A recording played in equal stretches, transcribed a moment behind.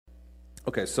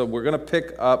Okay, so we're going to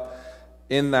pick up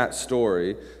in that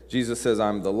story. Jesus says,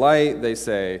 I'm the light. They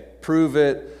say, prove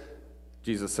it.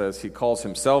 Jesus says he calls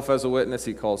himself as a witness.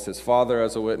 He calls his Father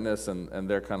as a witness. And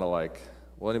they're kind of like,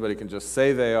 well, anybody can just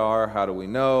say they are. How do we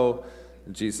know?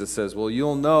 And Jesus says, well,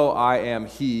 you'll know I am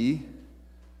he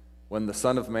when the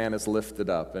Son of Man is lifted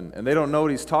up. And they don't know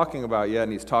what he's talking about yet,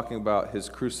 and he's talking about his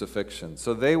crucifixion.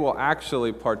 So they will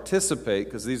actually participate,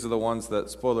 because these are the ones that,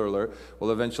 spoiler alert,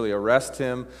 will eventually arrest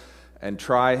him and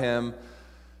try him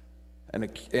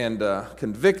and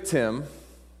convict him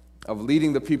of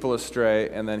leading the people astray,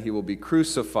 and then he will be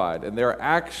crucified. And they're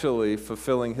actually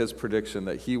fulfilling his prediction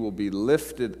that he will be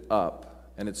lifted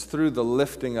up. And it's through the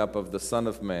lifting up of the Son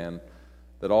of Man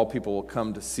that all people will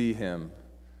come to see him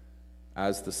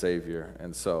as the Savior.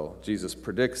 And so Jesus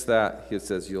predicts that. He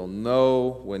says, you'll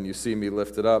know when you see me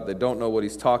lifted up. They don't know what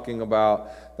he's talking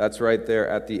about. That's right there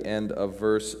at the end of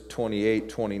verse 28,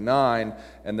 29.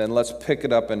 And then let's pick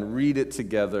it up and read it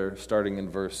together, starting in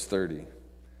verse 30.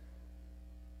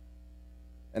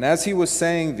 And as he was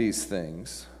saying these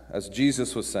things, as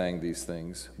Jesus was saying these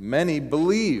things, many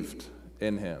believed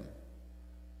in him.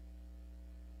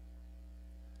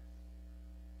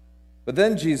 But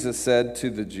then Jesus said to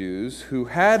the Jews who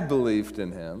had believed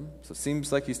in him, so it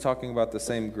seems like he's talking about the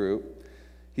same group,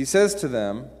 he says to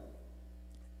them,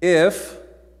 if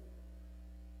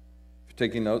you're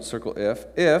taking notes, circle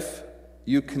if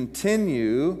you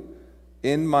continue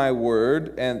in my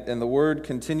word, and the word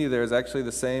continue there is actually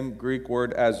the same Greek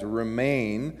word as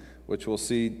remain, which we'll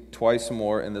see twice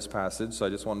more in this passage, so I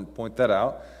just want to point that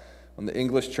out. When the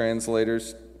English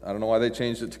translators, I don't know why they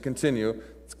changed it to continue,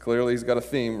 clearly he's got a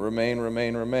theme, remain,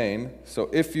 remain, remain. So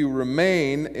if you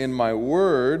remain in my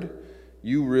word,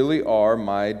 you really are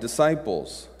my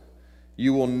disciples.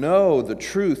 You will know the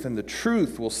truth, and the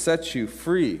truth will set you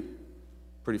free.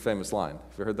 Pretty famous line.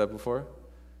 Have you heard that before?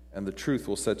 And the truth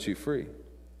will set you free.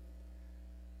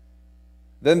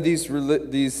 Then these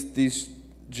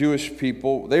Jewish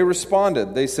people, they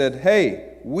responded. They said,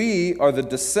 hey, we are the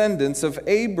descendants of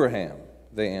Abraham,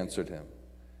 they answered him.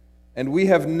 And we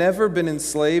have never been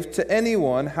enslaved to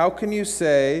anyone. How can you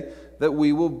say that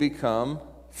we will become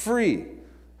free?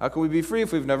 How can we be free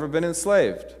if we've never been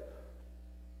enslaved?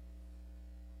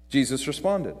 Jesus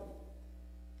responded,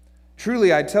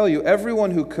 truly I tell you,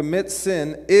 everyone who commits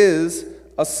sin is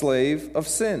a slave of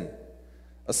sin.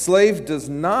 A slave does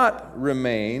not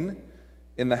remain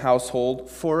in the household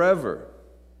forever,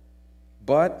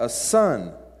 but a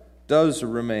son does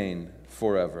remain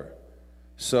forever.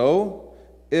 So,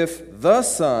 if the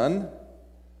Son,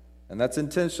 and that's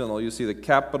intentional, you see the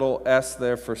capital S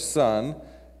there for son,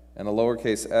 and a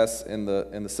lowercase s in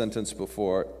the sentence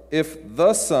before. If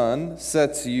the Son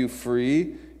sets you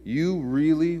free, you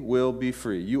really will be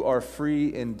free. You are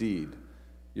free indeed,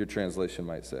 your translation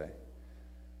might say.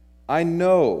 I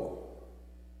know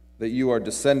that you are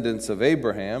descendants of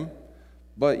Abraham,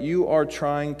 but you are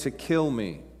trying to kill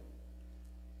me,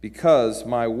 because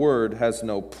my word has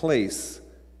no place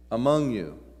among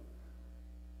you.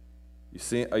 You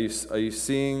see, are you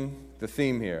seeing the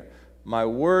theme here? My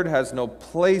word has no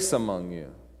place among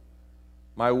you.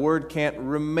 My word can't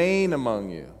remain among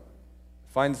you. It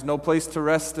finds no place to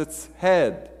rest its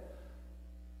head.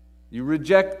 You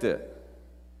reject it.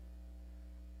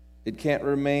 It can't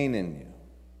remain in you.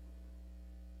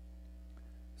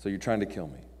 So you're trying to kill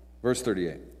me. Verse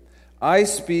 38. I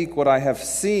speak what I have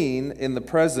seen in the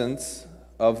presence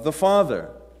of the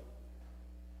Father.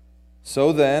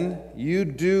 So then, you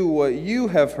do what you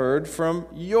have heard from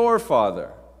your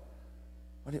father.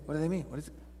 What do they mean? What is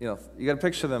it? You got to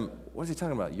picture them. What is he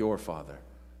talking about? Your father.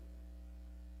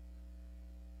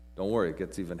 Don't worry, it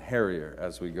gets even hairier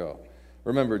as we go.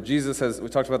 Remember, Jesus we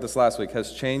talked about this last week,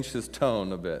 has changed his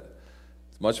tone a bit.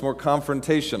 It's much more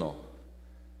confrontational.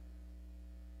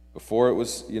 Before it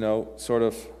was, sort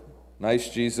of nice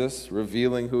Jesus,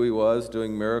 revealing who he was,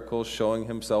 doing miracles, showing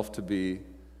himself to be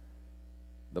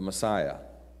the Messiah,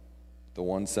 the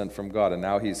one sent from God. And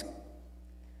now he's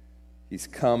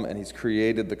come and he's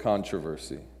created the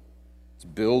controversy. It's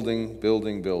building,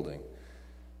 building, building.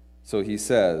 So he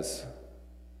says,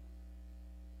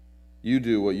 you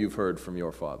do what you've heard from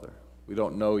your father. We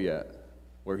don't know yet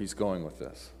where he's going with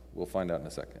this. We'll find out in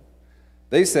a second.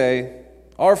 They say,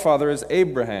 our father is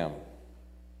Abraham.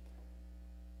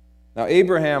 Now,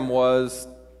 Abraham was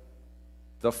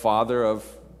the father of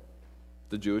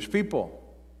the Jewish people,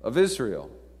 of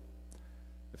Israel.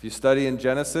 If you study in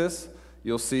Genesis,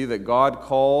 you'll see that God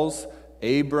calls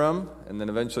Abram, and then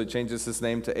eventually changes his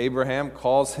name to Abraham,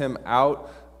 calls him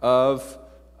out of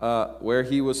where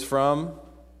he was from,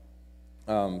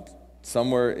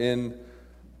 somewhere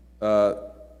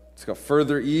He's got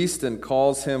further east and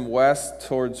calls him west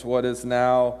towards what is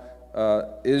now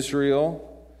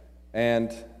Israel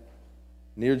and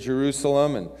near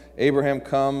Jerusalem. And Abraham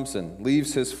comes and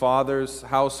leaves his father's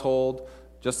household,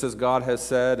 just as God has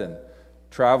said, and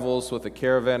travels with a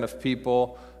caravan of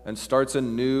people and starts a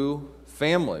new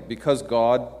family because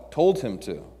God told him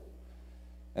to.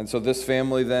 And so this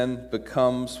family then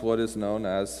becomes what is known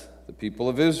as the people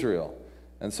of Israel.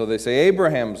 And so they say,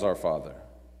 Abraham's our father.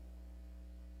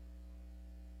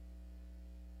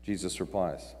 Jesus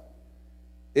replies,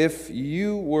 if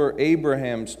you were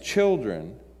Abraham's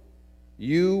children,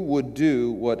 you would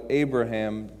do what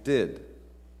Abraham did.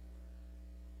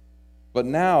 But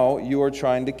now you are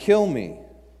trying to kill me,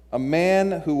 a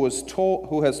man who has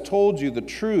told you the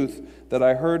truth that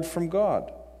I heard from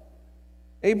God.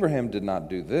 Abraham did not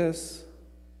do this.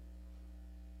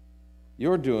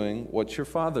 You're doing what your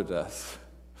father does.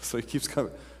 So he keeps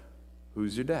coming.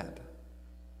 Who's your dad?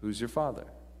 Who's your father?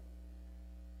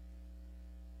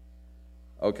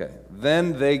 Okay,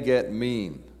 then they get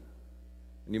mean.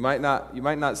 And you might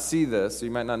not see this, or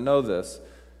you might not know this.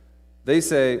 They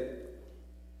say,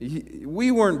 we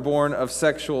weren't born of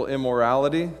sexual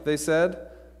immorality, they said.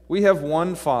 We have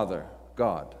one Father,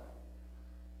 God.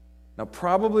 Now,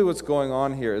 probably what's going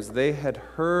on here is they had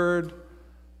heard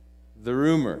the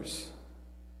rumors.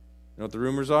 You know what the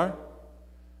rumors are?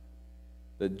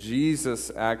 That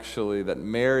that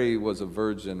Mary was a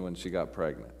virgin when she got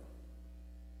pregnant.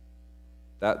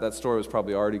 That story was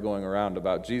probably already going around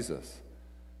about Jesus.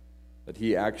 That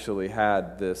he actually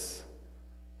had this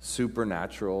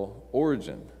supernatural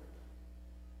origin.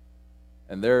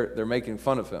 And they're making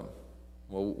fun of him.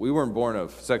 Well, we weren't born of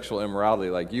sexual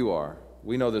immorality like you are.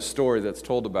 We know the story that's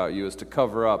told about you is to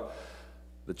cover up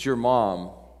that your mom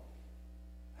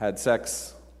had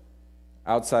sex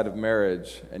outside of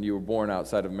marriage and you were born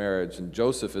outside of marriage, and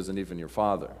Joseph isn't even your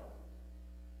father.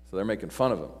 So they're making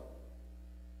fun of him.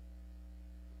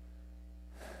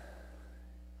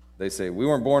 They say, we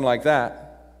weren't born like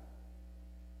that.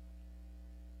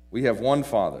 We have one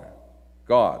Father,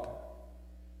 God.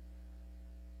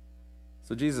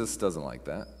 So Jesus doesn't like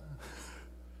that.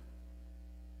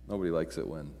 Nobody likes it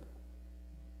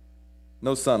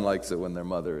no son likes it when their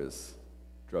mother is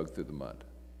dragged through the mud.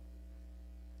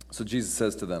 So Jesus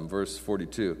says to them, verse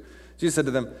 42, Jesus said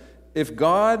to them, if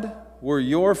God were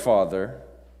your Father,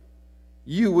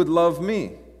 you would love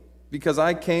me, because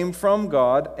I came from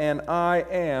God and I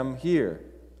am here.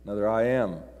 Another I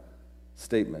am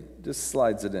statement. Just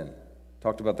slides it in.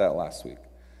 Talked about that last week.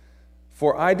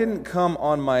 For I didn't come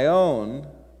on my own,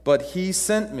 but he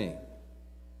sent me.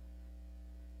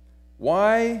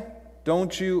 Why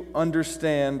don't you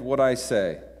understand what I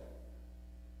say?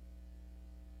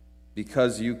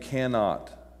 Because you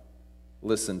cannot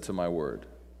listen to my word.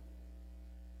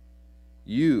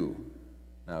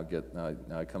 Now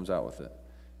it comes out with it.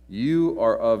 You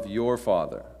are of your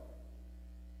father,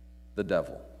 the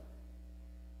devil.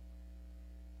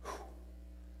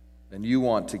 And you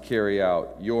want to carry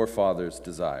out your father's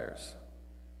desires.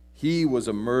 He was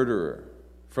a murderer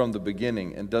from the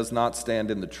beginning and does not stand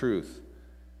in the truth,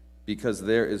 because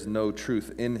there is no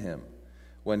truth in him.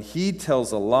 When he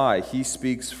tells a lie, he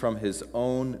speaks from his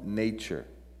own nature,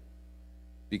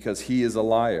 because he is a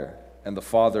liar and the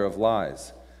father of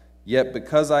lies. Yet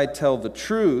because I tell the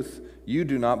truth, you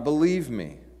do not believe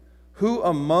me. Who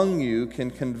among you can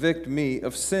convict me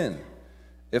of sin?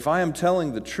 If I am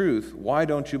telling the truth, why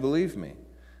don't you believe me?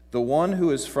 The one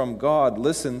who is from God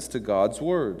listens to God's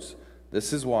words.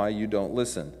 This is why you don't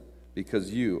listen,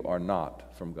 because you are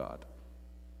not from God.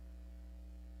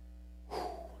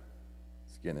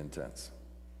 It's getting intense.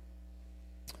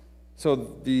 So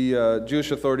the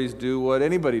Jewish authorities do what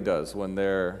anybody does when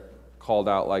they're called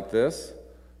out like this.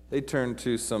 They turn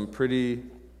to some pretty,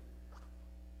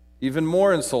 even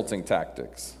more insulting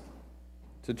tactics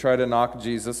to try to knock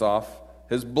Jesus off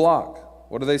his block.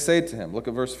 What do they say to him? Look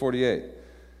at verse 48.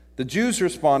 The Jews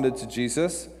responded to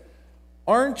Jesus,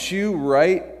 aren't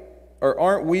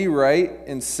we right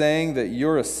in saying that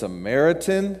you're a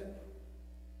Samaritan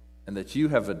and that you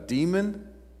have a demon?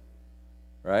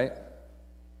 Right?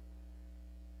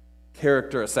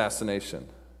 Character assassination.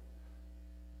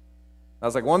 I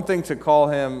was like, one thing to call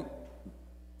him,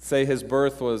 say his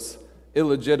birth was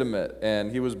illegitimate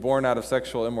and he was born out of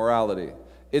sexual immorality.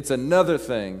 It's another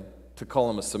thing to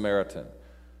call him a Samaritan.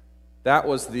 That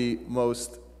was the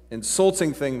most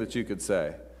insulting thing that you could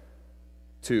say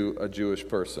to a Jewish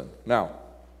person. Now,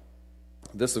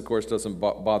 this, of course, doesn't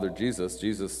bother Jesus.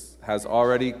 Jesus has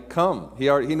already come. He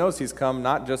knows he's come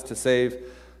not just to save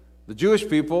the Jewish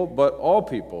people, but all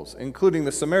peoples, including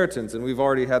the Samaritans. And we've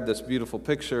already had this beautiful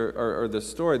picture, or this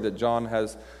story that John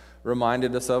has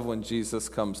reminded us of when Jesus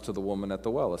comes to the woman at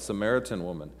the well, a Samaritan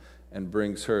woman, and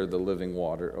brings her the living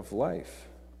water of life.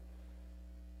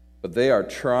 But they are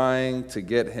trying to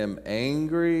get him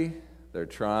angry. They're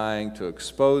trying to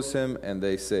expose him, and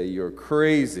they say, "You're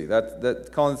crazy."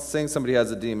 Saying somebody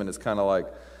has a demon is kind of like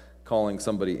calling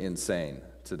somebody insane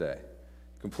today.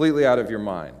 Completely out of your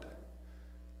mind.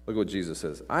 Look what Jesus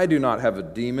says. "I do not have a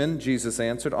demon," Jesus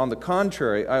answered. "On the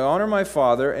contrary, I honor my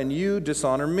Father, and you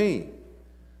dishonor me.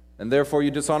 And therefore you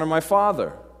dishonor my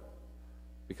Father,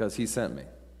 because he sent me.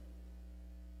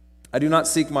 I do not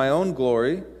seek my own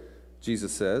glory,"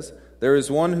 Jesus says. "There is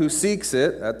one who seeks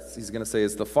it," he's going to say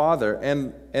is the Father,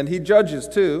 and he judges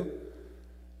too.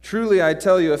 "Truly I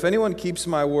tell you, if anyone keeps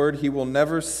my word, he will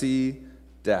never see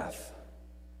death."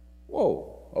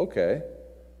 Whoa, okay.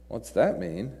 What's that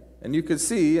mean? And you could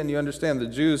see, and you understand the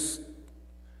Jews,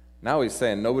 now he's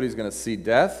saying nobody's going to see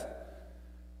death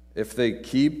if they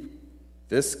keep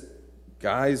this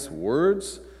guy's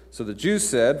words. So the Jews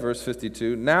said, verse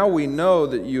 52, "Now we know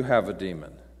that you have a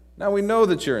demon. Now we know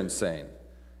that you're insane.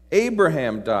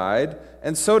 Abraham died,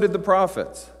 and so did the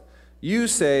prophets. You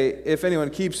say, if anyone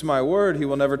keeps my word, he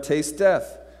will never taste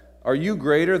death. Are you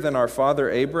greater than our father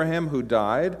Abraham, who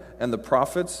died, and the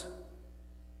prophets?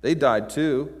 They died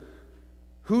too.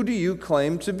 Who do you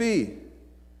claim to be?"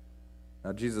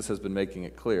 Now Jesus has been making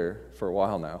it clear for a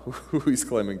while now who he's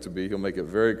claiming to be. He'll make it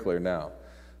very clear now.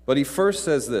 But he first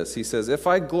says this. He says, "If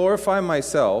I glorify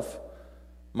myself,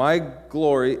 my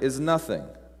glory is nothing.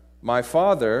 My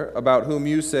Father, about whom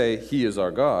you say he is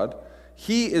our God,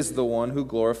 he is the one who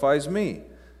glorifies me.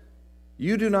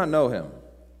 You do not know him,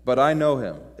 but I know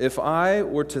him. If I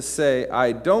were to say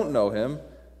I don't know him,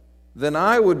 then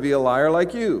I would be a liar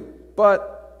like you.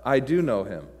 But I do know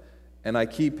him, and I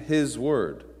keep his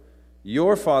word.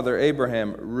 Your father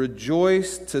Abraham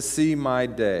rejoiced to see my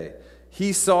day.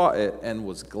 He saw it and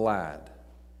was glad."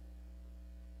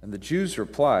 And the Jews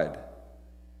replied,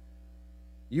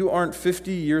 "You aren't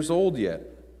 50 years old yet,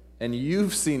 and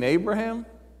you've seen Abraham?"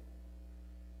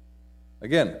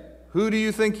 Again, who do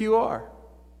you think you are?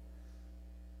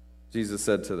 Jesus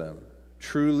said to them,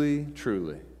 "Truly,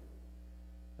 truly."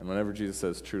 And whenever Jesus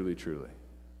says truly, truly,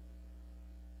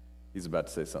 he's about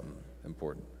to say something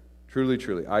important. "Truly,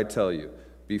 truly, I tell you,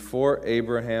 before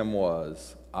Abraham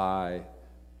was, I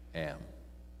am."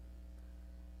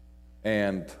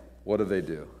 And what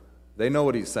do? They know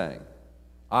what he's saying.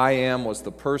 I am was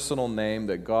the personal name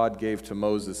that God gave to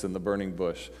Moses in the burning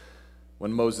bush.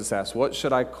 When Moses asked, "What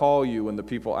should I call you when the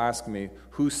people ask me,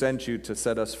 'Who sent you to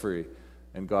set us free?'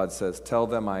 And God says, 'Tell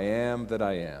them I am that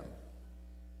I am,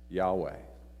 Yahweh."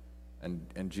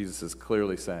 And Jesus is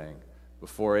clearly saying,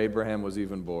 before Abraham was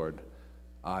even born,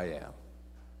 I am.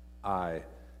 I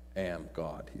am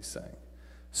God, he's saying.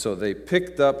 So they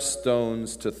picked up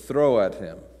stones to throw at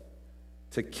him,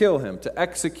 to kill him, to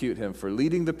execute him for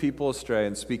leading the people astray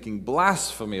and speaking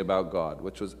blasphemy about God,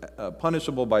 which was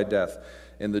punishable by death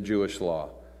in the Jewish law.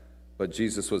 But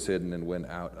Jesus was hidden and went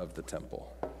out of the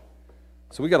temple.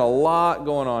 So we got a lot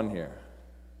going on here.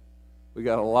 We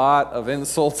got a lot of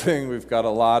insulting. We've got a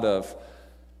lot of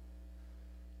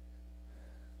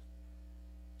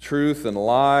truth and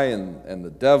lie and the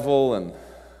devil and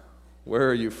where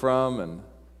are you from and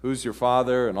who's your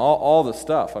father and all the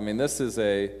stuff. I mean, this is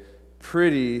a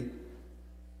pretty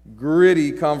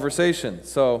gritty conversation.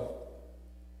 So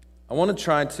I want to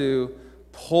try to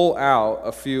pull out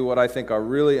a few what I think are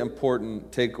really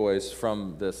important takeaways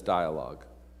from this dialogue.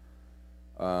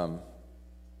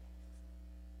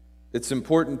 It's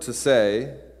important to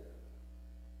say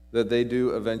that they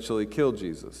do eventually kill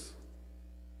Jesus.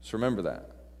 Just remember that.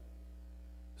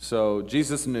 So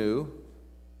Jesus knew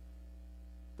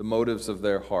the motives of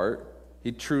their heart.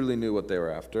 He truly knew what they were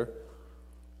after.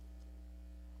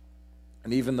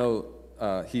 And even though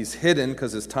he's hidden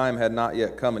because his time had not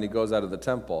yet come and he goes out of the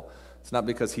temple, it's not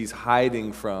because he's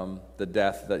hiding from the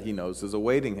death that he knows is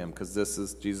awaiting him, because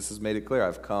Jesus has made it clear,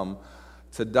 I've come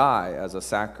to die as a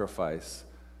sacrifice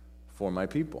for my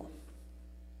people.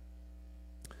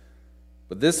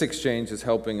 But this exchange is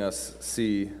helping us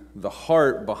see the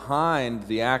heart behind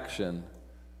the action,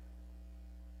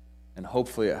 and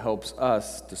hopefully it helps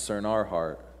us discern our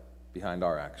heart behind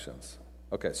our actions.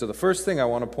 Okay, so the first thing I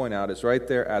want to point out is right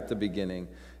there at the beginning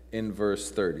in verse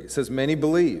 30. It says, many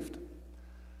believed.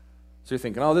 So you're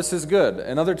thinking, oh, this is good.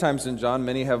 And other times in John,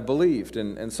 many have believed.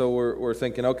 And so we're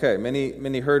thinking, okay,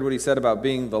 many heard what he said about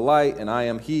being the light, and I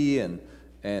am he, and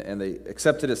they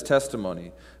accepted his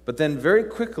testimony. But then very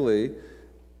quickly,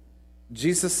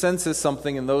 Jesus senses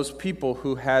something in those people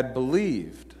who had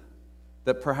believed,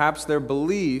 that perhaps their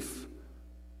belief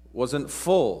wasn't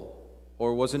full,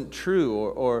 or wasn't true,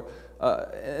 or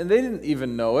And they didn't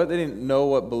even know it. They didn't know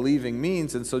what believing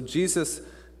means. And so Jesus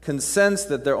consents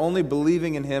that they're only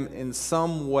believing in him in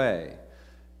some way.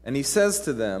 And he says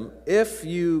to them, if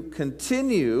you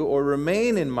continue or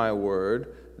remain in my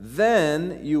word,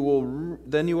 then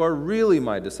you are really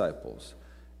my disciples.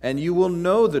 And you will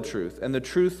know the truth, and the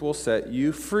truth will set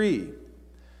you free.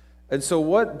 And so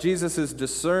what Jesus is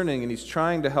discerning, and he's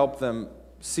trying to help them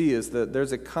see, is that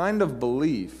there's a kind of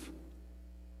belief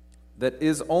that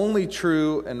is only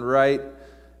true and right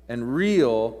and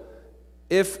real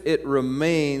if it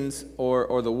remains,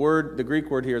 or the Greek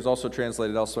word here is also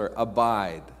translated elsewhere,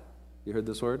 abide. You heard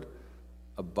this word?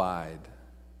 Abide.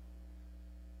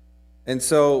 And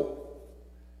so,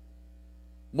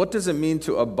 what does it mean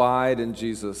to abide in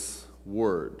Jesus'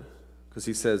 word? Because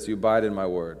he says, you abide in my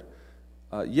word.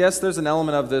 Yes, there's an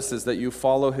element of this is that you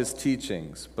follow his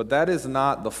teachings, but that is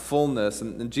not the fullness,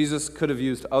 and Jesus could have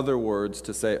used other words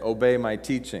to say, obey my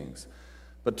teachings.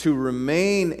 But to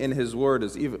remain in his word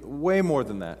is even way more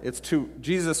than that.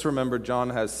 Jesus, remember, John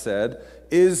has said,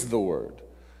 is the word.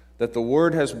 That the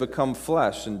word has become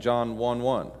flesh in John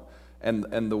 1:1.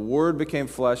 And the word became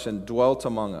flesh and dwelt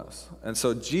among us. And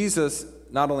so Jesus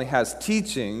not only has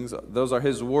teachings, those are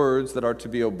his words that are to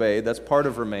be obeyed, that's part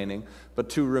of remaining, but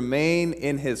to remain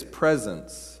in his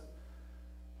presence.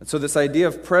 And so this idea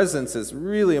of presence is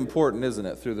really important, isn't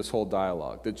it, through this whole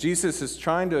dialogue? That Jesus is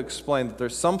trying to explain that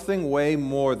there's something way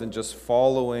more than just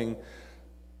following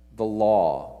the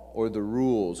law or the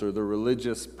rules or the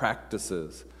religious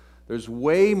practices. There's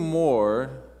way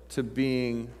more to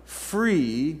being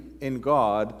free in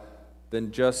God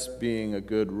than just being a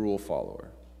good rule follower.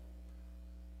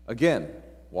 Again,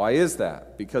 why is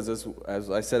that? Because as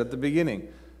I said at the beginning,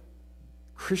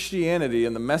 Christianity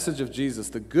and the message of Jesus,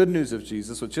 the good news of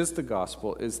Jesus, which is the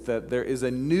gospel, is that there is a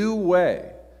new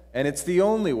way, and it's the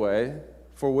only way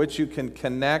for which you can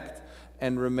connect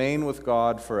and remain with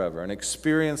God forever and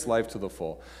experience life to the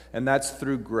full. And that's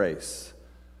through grace.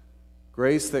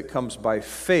 Grace that comes by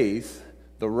faith,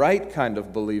 the right kind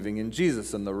of believing in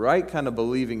Jesus. And the right kind of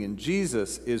believing in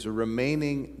Jesus is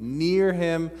remaining near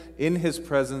him, in his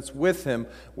presence, with him,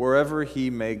 wherever he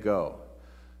may go.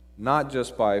 Not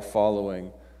just by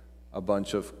following a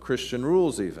bunch of Christian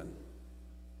rules even.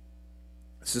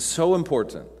 This is so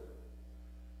important.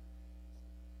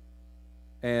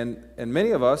 And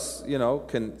many of us,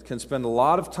 can spend a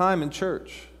lot of time in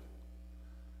church.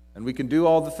 And we can do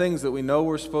all the things that we know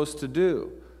we're supposed to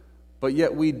do. But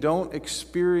yet we don't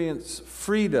experience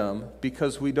freedom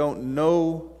because we don't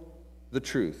know the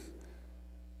truth.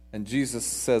 And Jesus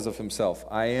says of himself,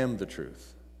 I am the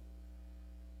truth.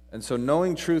 And so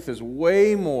knowing truth is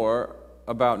way more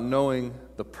about knowing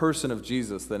the person of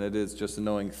Jesus than it is just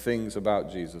knowing things about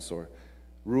Jesus or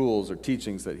rules or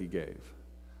teachings that he gave.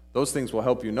 Those things will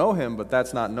help you know him, but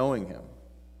that's not knowing him.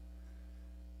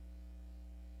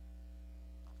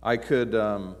 I could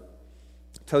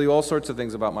tell you all sorts of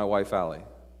things about my wife, Allie.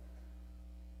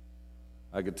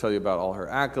 I could tell you about all her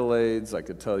accolades. I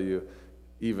could tell you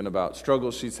even about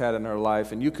struggles she's had in her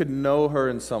life, and you could know her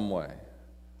in some way.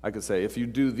 I could say, if you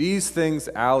do these things,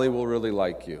 Allie will really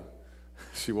like you.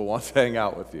 She will want to hang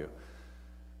out with you.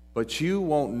 But you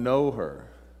won't know her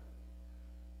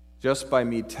just by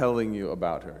me telling you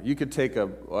about her. You could take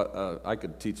I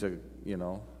could teach a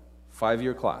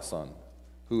 5-year class on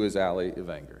who is Allie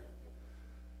Evanger.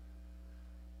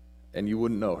 And you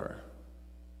wouldn't know her.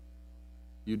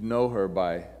 You'd know her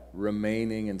by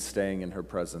remaining and staying in her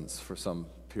presence for some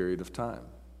period of time.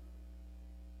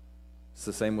 It's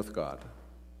the same with God.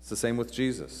 It's the same with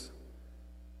Jesus.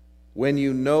 When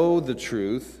you know the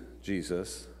truth,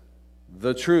 Jesus,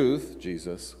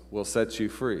 will set you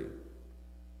free.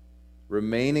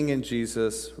 Remaining in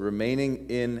Jesus, remaining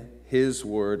in his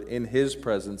word, in his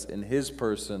presence, in his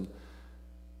person,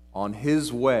 on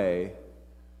his way,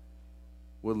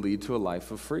 will lead to a life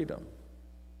of freedom.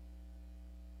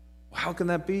 How can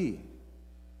that be?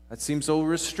 That seems so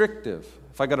restrictive.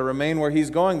 If I got to remain where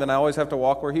he's going, then I always have to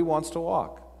walk where he wants to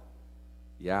walk.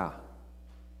 Yeah.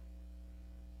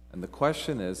 And the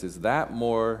question is that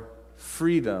more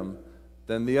freedom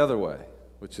than the other way,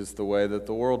 which is the way that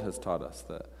the world has taught us,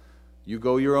 that you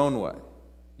go your own way,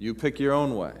 you pick your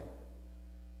own way,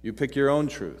 you pick your own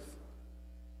truth.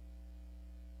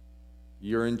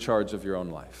 You're in charge of your own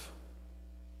life.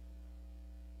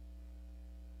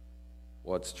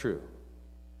 What's true?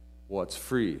 What's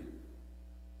free?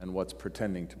 And what's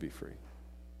pretending to be free?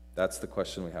 That's the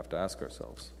question we have to ask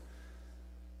ourselves.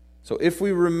 So if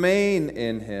we remain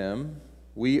in him,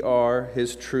 we are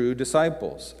his true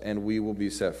disciples, and we will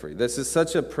be set free. This is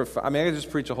such a profound... I could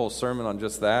just preach a whole sermon on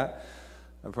just that.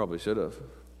 I probably should have.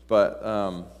 But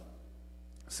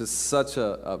This is such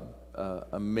a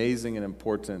amazing and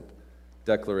important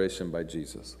declaration by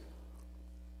Jesus.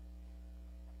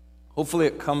 Hopefully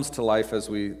it comes to life as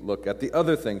we look at the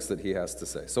other things that he has to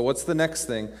say. So what's the next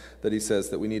thing that he says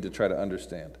that we need to try to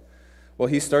understand? Well,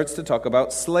 he starts to talk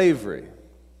about slavery.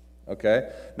 Okay?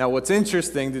 Now what's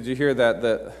interesting, did you hear that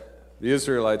the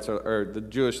Israelites or the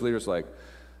Jewish leaders like,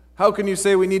 how can you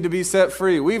say we need to be set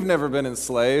free? We've never been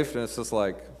enslaved. And it's just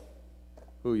like,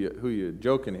 who you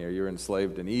joking here? You were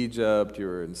enslaved in Egypt. You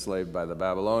were enslaved by the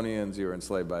Babylonians. You were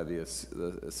enslaved by the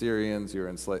Assyrians. You were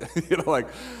enslaved,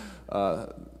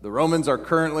 the Romans are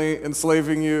currently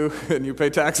enslaving you, and you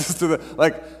pay taxes to the,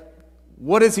 like,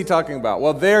 what is he talking about?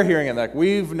 Well, they're hearing it like,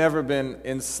 we've never been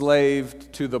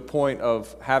enslaved to the point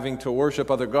of having to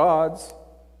worship other gods.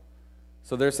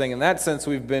 So they're saying, in that sense,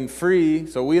 we've been free,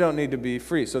 so we don't need to be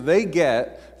free. So they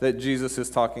get that Jesus is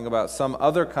talking about some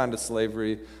other kind of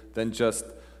slavery than just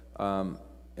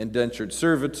indentured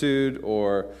servitude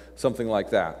or something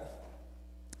like that.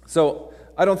 So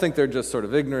I don't think they're just sort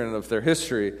of ignorant of their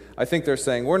history. I think they're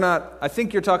saying, I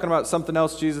think you're talking about something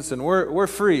else, Jesus, and we're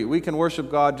free. We can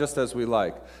worship God just as we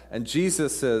like. And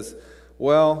Jesus says,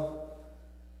 well,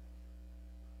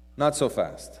 not so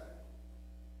fast.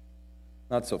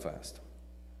 Not so fast.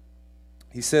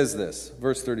 He says this,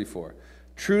 verse 34,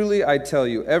 truly I tell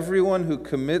you, everyone who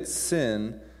commits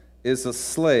sin is a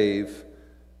slave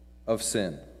of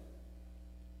sin.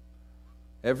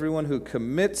 Everyone who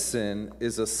commits sin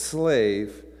is a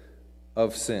slave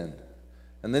of sin.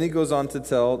 And then he goes on to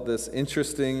tell this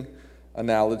interesting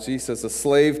analogy. He says, a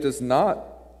slave does not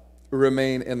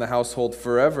remain in the household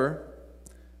forever,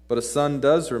 but a son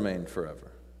does remain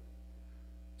forever.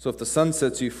 So if the son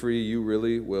sets you free, you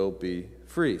really will be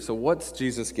free. So what's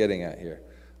Jesus getting at here?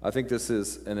 I think this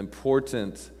is an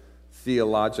important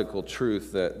theological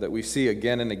truth that we see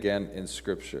again and again in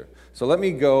Scripture. So let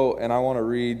me go, and I want to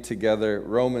read together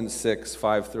Romans 6,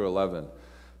 5 through 11.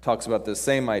 Talks about the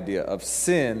same idea of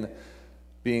sin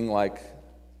being like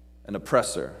an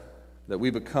oppressor, that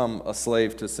we become a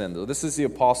slave to sin. So this is the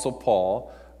Apostle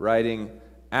Paul writing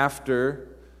after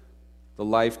the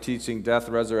life, teaching, death,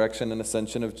 resurrection, and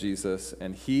ascension of Jesus,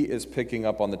 and he is picking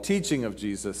up on the teaching of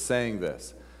Jesus, saying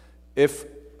this, if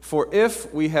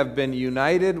we have been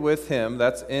united with him,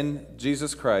 that's in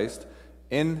Jesus Christ,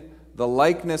 in the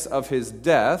likeness of his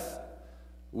death,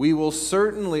 we will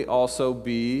certainly also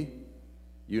be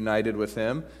united with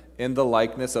him in the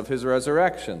likeness of his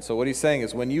resurrection. So what he's saying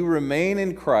is, when you remain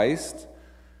in Christ,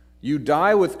 you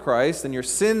die with Christ, and your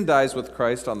sin dies with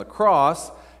Christ on the cross,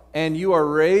 and you are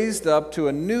raised up to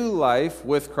a new life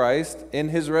with Christ in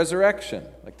his resurrection.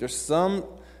 Like there's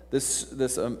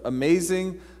this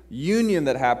amazing union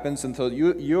that happens until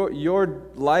your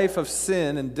life of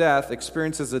sin and death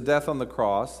experiences a death on the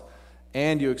cross,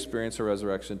 and you experience a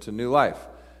resurrection to new life.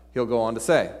 He'll go on to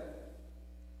say,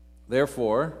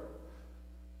 therefore,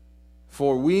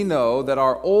 for we know that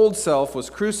our old self was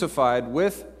crucified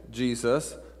with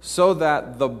Jesus, so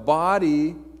that the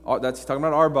body, that's talking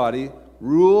about our body,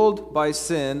 ruled by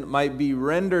sin, might be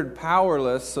rendered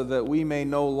powerless, so that we may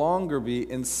no longer be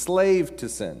enslaved to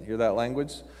sin. Hear that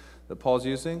language that Paul's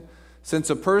using? Since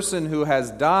a person who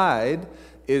has died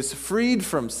is freed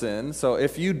from sin, so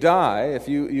if you die, if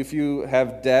you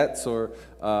have debts, or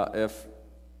if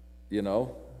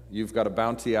you've got a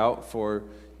bounty out for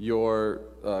your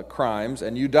crimes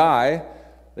and you die,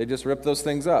 they just rip those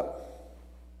things up.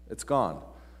 It's gone.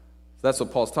 That's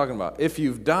what Paul's talking about. If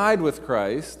you've died with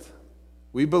Christ,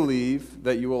 we believe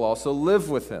that you will also live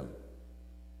with him,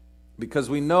 because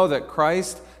we know that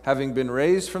Christ, having been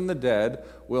raised from the dead,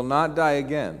 will not die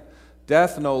again.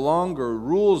 Death no longer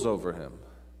rules over him.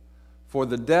 For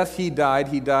the death he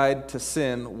died to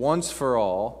sin once for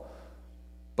all,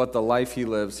 but the life he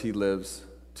lives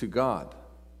to God.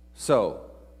 So,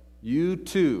 you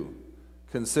too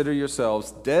consider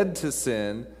yourselves dead to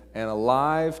sin and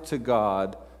alive to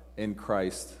God in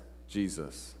Christ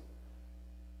Jesus.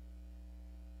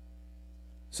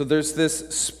 So there's this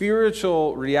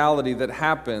spiritual reality that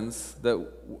happens that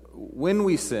when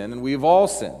we sin, and we've all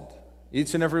sinned,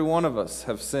 each and every one of us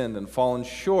have sinned and fallen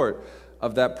short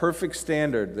of that perfect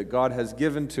standard that God has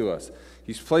given to us.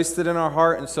 He's placed it in our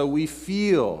heart, and so we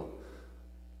feel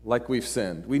like we've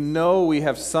sinned. We know we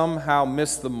have somehow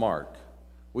missed the mark.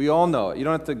 We all know it. You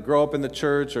don't have to grow up in the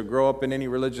church or grow up in any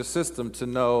religious system to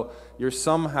know you're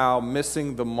somehow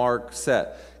missing the mark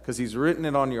set, because he's written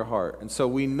it on your heart. And so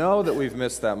we know that we've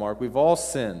missed that mark. We've all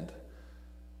sinned.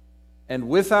 And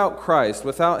without Christ,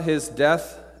 without his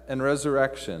death and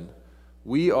resurrection,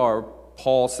 we are,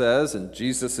 Paul says, and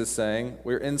Jesus is saying,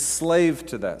 we're enslaved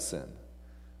to that sin.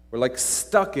 We're like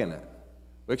stuck in it.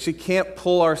 We actually can't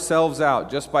pull ourselves out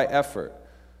just by effort.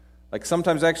 Like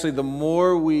sometimes actually the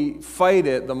more we fight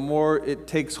it, the more it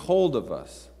takes hold of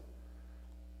us.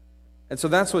 And so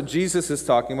that's what Jesus is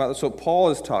talking about. That's what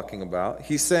Paul is talking about.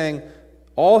 He's saying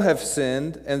all have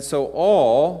sinned, and so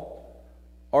all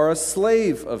are a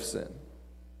slave of sin.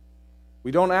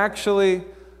 We don't actually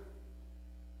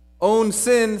own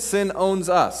sin, sin owns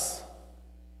us.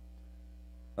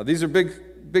 Now, these are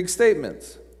big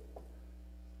statements,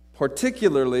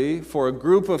 particularly for a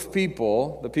group of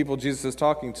people, the people Jesus is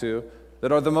talking to,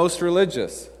 that are the most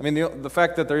religious. I mean, the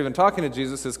fact that they're even talking to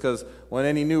Jesus is because when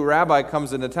any new rabbi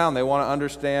comes into town, they want to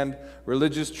understand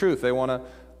religious truth. They want to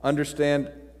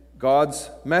understand God's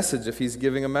message if he's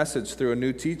giving a message through a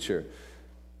new teacher.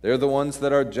 They're the ones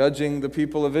that are judging the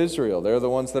people of Israel. They're the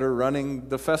ones that are running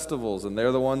the festivals, and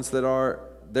they're the ones they're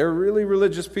really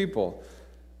religious people.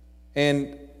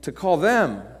 And to call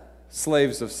them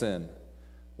slaves of sin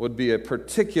would be a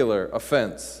particular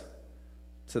offense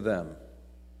to them.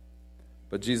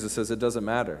 But Jesus says it doesn't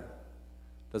matter.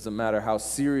 It doesn't matter how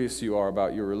serious you are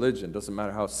about your religion. It doesn't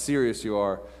matter how serious you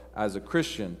are as a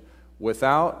Christian.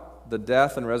 Without the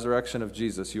death and resurrection of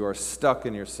Jesus, you are stuck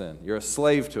in your sin. You're a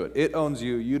slave to it. It owns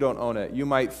you. You don't own it. You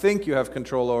might think you have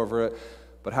control over it,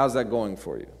 but how's that going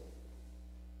for you?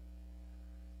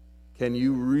 Can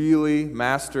you really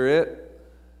master it,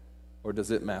 or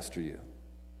does it master you? You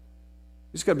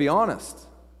just got to be honest.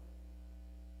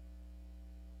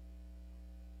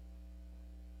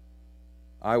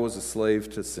 I was a slave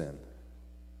to sin.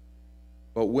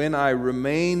 But when I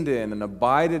remained in and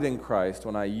abided in Christ,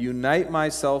 when I unite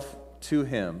myself to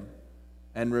him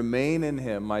and remain in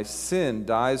him, my sin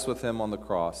dies with him on the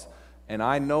cross. And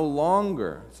I no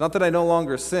longer, it's not that I no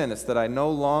longer sin, it's that I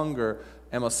no longer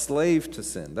am a slave to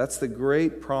sin. That's the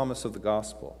great promise of the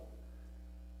gospel.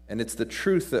 And it's the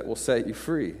truth that will set you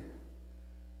free.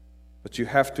 But you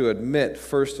have to admit,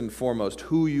 first and foremost,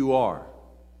 who you are.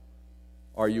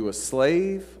 Are you a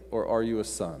slave or are you a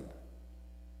son?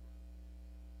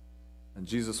 And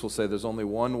Jesus will say there's only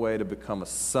one way to become a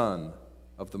son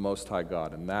of the Most High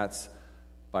God, and that's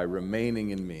by remaining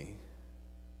in me.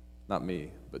 Not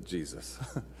me, but Jesus.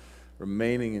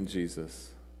 Remaining in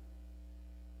Jesus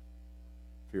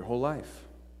for your whole life.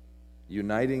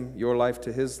 Uniting your life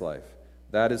to his life.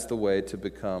 That is the way to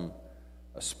become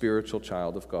a spiritual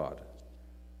child of God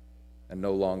and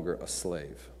no longer a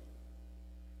slave.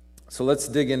 So let's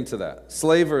dig into that.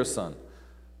 Slave or a son?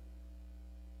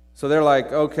 So they're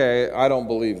like, okay, I don't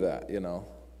believe that, you know.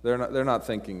 They're not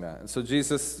thinking that. And so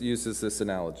Jesus uses this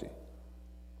analogy.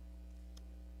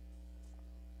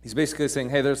 He's basically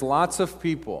saying, hey, there's lots of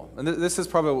people. And this is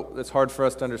probably, it's hard for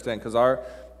us to understand because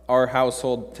our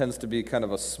household tends to be kind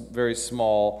of a very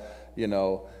small,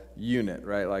 unit,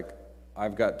 right? Like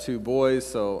I've got 2 boys,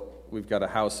 so we've got a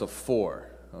house of 4,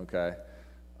 okay?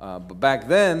 But back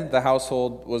then, the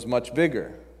household was much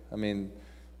bigger. I mean,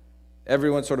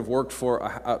 everyone sort of worked for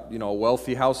a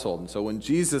wealthy household. And so when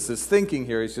Jesus is thinking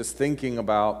here, he's just thinking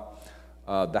about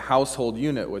the household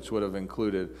unit, which would have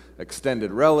included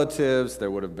extended relatives,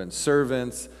 there would have been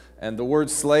servants. And the word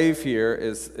slave here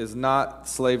is not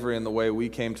slavery in the way we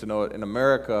came to know it in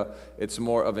America. It's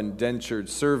more of indentured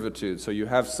servitude. So you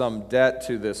have some debt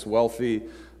to this wealthy,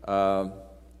 landowner,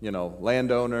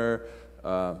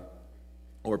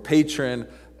 or patron,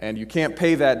 and you can't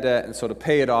pay that debt, and so to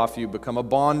pay it off, you become a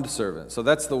bond servant. So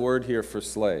that's the word here for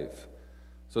slave.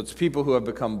 So it's people who have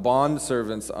become bond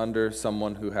servants under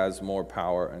someone who has more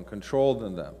power and control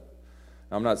than them.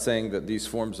 Now, I'm not saying that these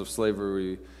forms of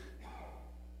slavery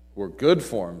were good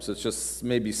forms. It's just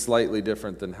maybe slightly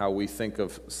different than how we think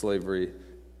of slavery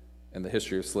and the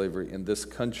history of slavery in this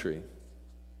country.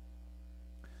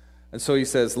 And so he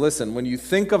says, listen, when you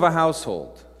think of a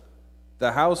household,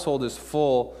 the household is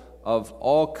full of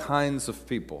all kinds of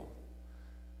people.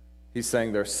 He's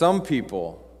saying there are some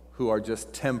people who are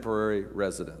just temporary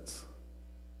residents.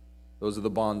 Those are the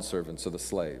bondservants or the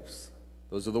slaves.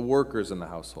 Those are the workers in the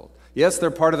household. Yes, they're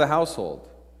part of the household.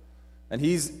 And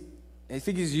I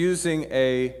think he's using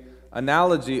an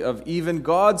analogy of even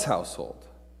God's household.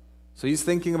 So he's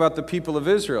thinking about the people of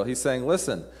Israel. He's saying,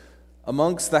 listen,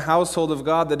 amongst the household of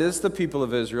God that is the people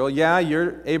of Israel, yeah,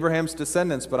 you're Abraham's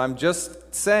descendants, but I'm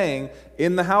just saying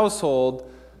in the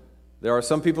household, there are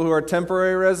some people who are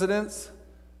temporary residents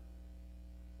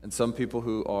and some people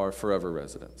who are forever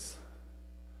residents.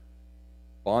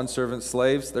 Bondservants,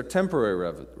 slaves, they're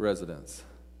temporary residents.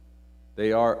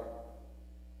 They are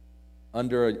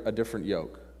under a different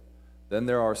yoke. Then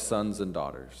there are sons and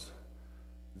daughters.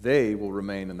 They will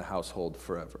remain in the household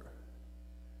forever.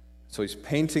 So he's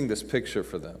painting this picture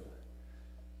for them.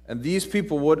 And these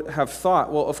people would have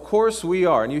thought, well, of course we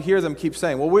are. And you hear them keep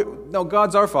saying, well, no,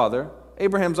 God's our father.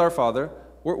 Abraham's our father.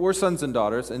 We're sons and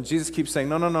daughters. And Jesus keeps saying,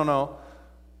 no.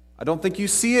 I don't think you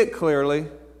see it clearly.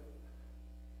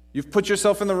 You've put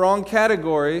yourself in the wrong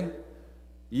category.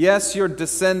 Yes, you're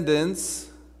descendants,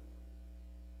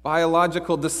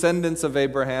 biological descendants of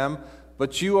Abraham,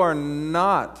 but you are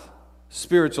not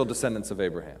spiritual descendants of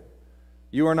Abraham.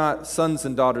 You are not sons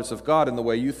and daughters of God in the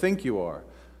way you think you are.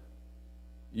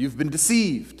 You've been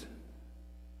deceived,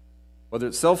 whether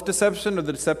it's self-deception or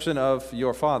the deception of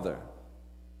your father,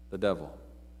 the devil.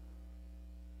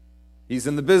 He's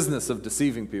in the business of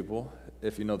deceiving people,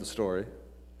 if you know the story.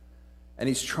 And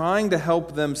he's trying to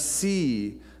help them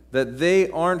see that they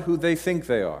aren't who they think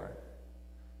they are.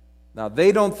 Now,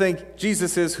 they don't think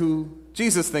Jesus is who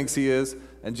Jesus thinks he is,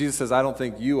 and Jesus says, I don't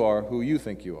think you are who you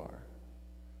think you are.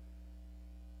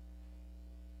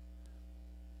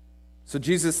 So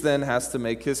Jesus then has to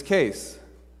make his case.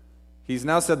 He's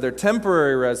now said they're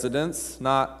temporary residents,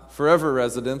 not forever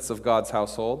residents of God's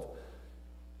household,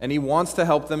 and he wants to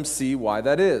help them see why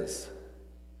that is.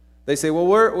 They say, well,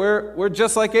 we're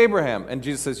just like Abraham. And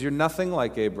Jesus says, you're nothing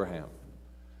like Abraham.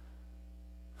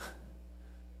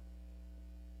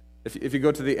 If you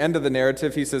go to the end of the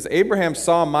narrative, he says, Abraham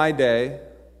saw my day.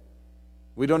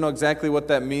 We don't know exactly what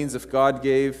that means, if God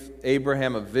gave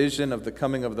Abraham a vision of the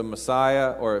coming of the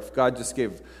Messiah, or if God just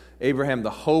gave Abraham the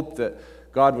hope that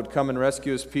God would come and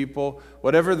rescue his people.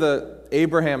 Whatever the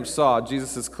Abraham saw,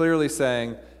 Jesus is clearly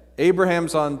saying,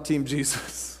 Abraham's on Team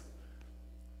Jesus.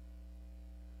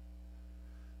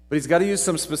 But he's got to use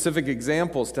some specific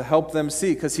examples to help them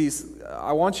see, because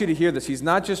I want you to hear this, he's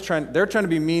not just they're trying to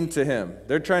be mean to him.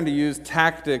 They're trying to use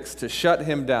tactics to shut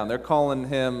him down. They're calling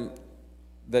him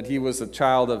that he was a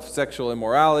child of sexual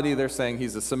immorality. They're saying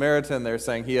he's a Samaritan. They're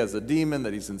saying he has a demon,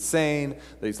 that he's insane,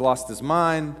 that he's lost his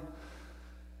mind.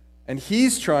 And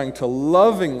he's trying to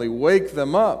lovingly wake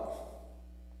them up,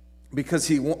 because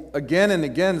he again and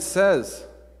again says,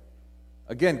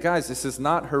 again, guys, this is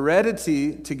not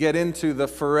heredity to get into the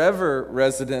forever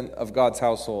resident of God's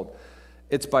household.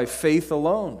 It's by faith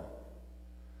alone.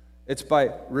 It's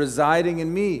by residing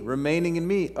in me, remaining in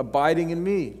me, abiding in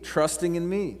me, trusting in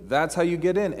me. That's how you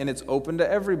get in, and it's open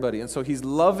to everybody. And so he's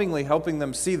lovingly helping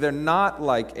them see they're not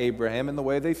like Abraham in the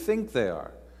way they think they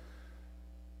are.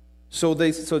 So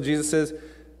Jesus says,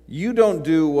 you don't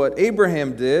do what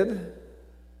Abraham did.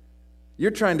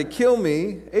 You're trying to kill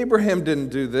me. Abraham didn't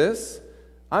do this.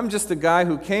 I'm just a guy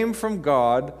who came from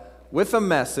God with a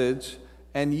message,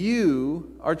 and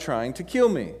you are trying to kill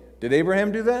me. Did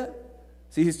Abraham do that?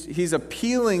 See, he's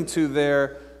appealing to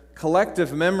their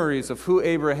collective memories of who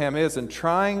Abraham is and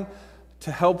trying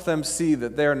to help them see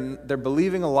that they're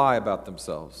believing a lie about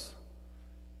themselves.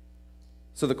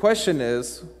 So the question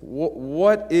is,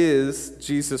 what is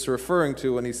Jesus referring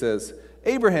to when he says,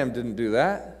 Abraham didn't do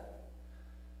that?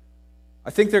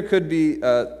 I think there could be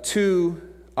two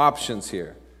options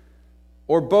here,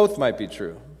 or both might be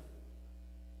true.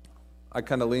 I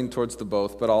kind of lean towards the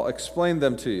both, but I'll explain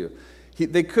them to you.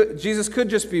 Jesus could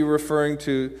just be referring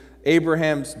to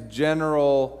Abraham's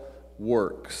general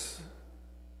works,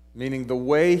 meaning the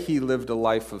way he lived a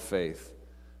life of faith.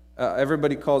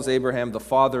 Everybody calls Abraham the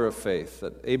father of faith,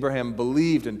 that Abraham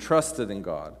believed and trusted in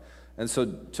God. And so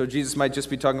Jesus might just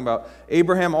be talking about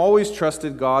Abraham always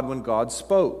trusted God when God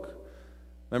spoke.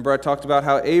 Remember, I talked about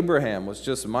how Abraham was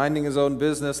just minding his own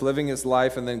business, living his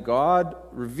life, and then God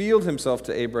revealed himself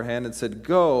to Abraham and said,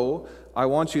 go, I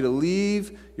want you to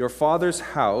leave your father's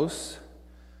house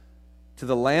to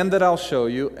the land that I'll show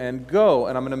you, and go,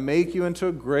 and I'm going to make you into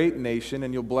a great nation,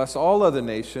 and you'll bless all other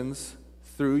nations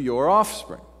through your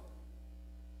offspring.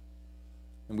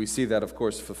 And we see that, of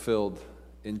course, fulfilled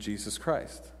in Jesus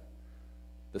Christ.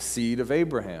 The seed of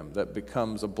Abraham that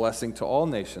becomes a blessing to all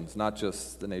nations, not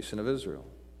just the nation of Israel.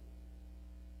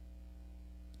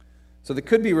 So they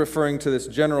could be referring to this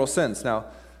general sense. Now,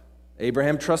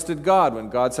 Abraham trusted God when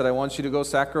God said, I want you to go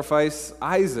sacrifice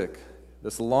Isaac,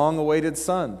 this long-awaited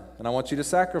son, and I want you to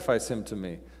sacrifice him to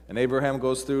me. And Abraham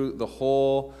goes through the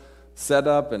whole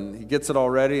setup, and he gets it all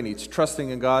ready, and he's trusting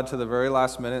in God to the very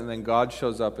last minute, and then God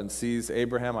shows up and sees,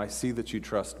 Abraham, I see that you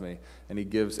trust me, and he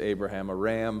gives Abraham a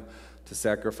ram to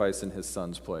sacrifice in his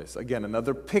son's place. Again,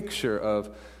 another picture of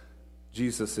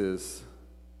Jesus is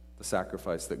the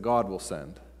sacrifice that God will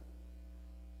send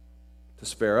to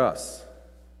spare us.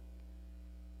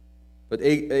 But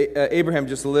Abraham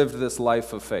just lived this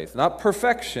life of faith. Not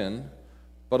perfection,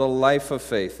 but a life of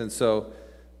faith. And so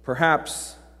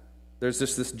perhaps there's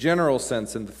just this general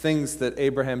sense in the things that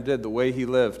Abraham did, the way he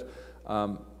lived.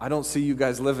 I don't see you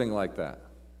guys living like that.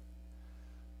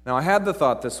 Now, I had the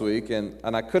thought this week, and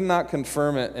I could not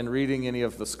confirm it in reading any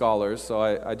of the scholars, so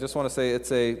I just want to say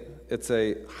it's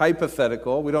a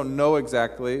hypothetical. We don't know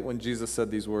exactly, when Jesus said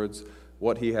these words,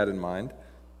 what he had in mind.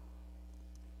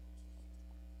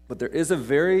 But there is a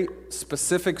very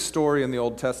specific story in the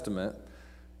Old Testament,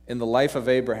 in the life of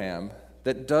Abraham,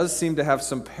 that does seem to have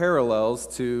some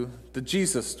parallels to the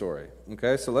Jesus story.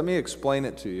 Okay, so let me explain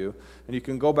it to you, and you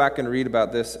can go back and read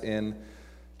about this in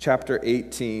chapter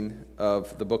 18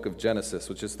 of the book of Genesis,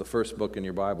 which is the first book in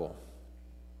your Bible.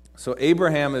 So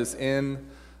Abraham is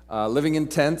living in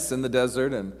tents in the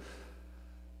desert,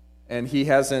 and he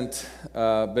hasn't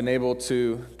been able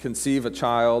to conceive a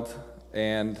child,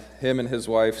 and him and his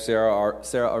wife Sarah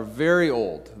are very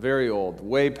old,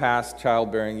 way past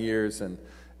childbearing years, and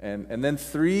then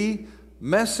 3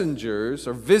 messengers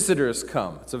or visitors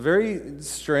come. It's a very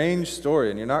strange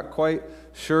story, and you're not quite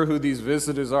sure who these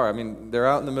visitors are. I mean, they're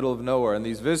out in the middle of nowhere, and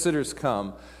these visitors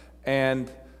come, and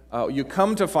you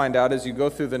come to find out as you go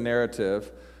through the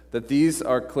narrative that these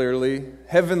are clearly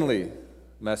heavenly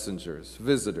messengers,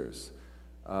 visitors,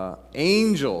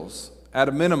 angels at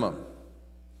a minimum,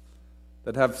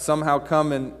 that have somehow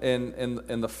come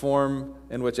in the form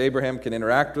in which Abraham can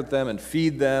interact with them and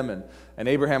feed them, and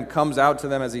Abraham comes out to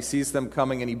them as he sees them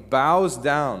coming, and he bows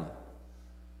down.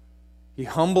 He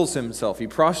humbles himself. He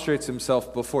prostrates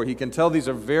himself before. He can tell these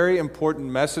are very important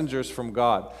messengers from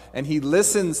God. And he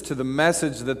listens to the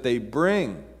message that they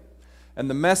bring. And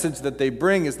the message that they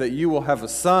bring is that you will have a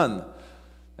son.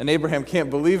 And Abraham can't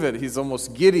believe it. He's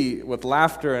almost giddy with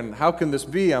laughter. And how can this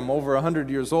be? I'm over 100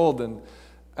 years old.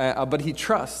 But he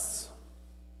trusts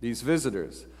these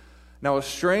visitors. Now, a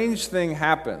strange thing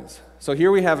happens. So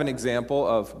here we have an example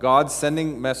of God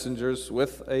sending messengers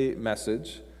with a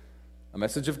message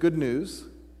of good news,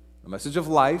 a message of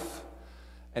life,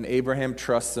 and Abraham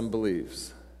trusts and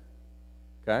believes.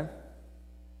 Okay?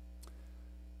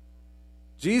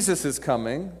 Jesus is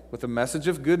coming with a message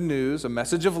of good news, a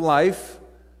message of life,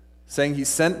 saying he's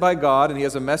sent by God, and he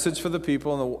has a message for the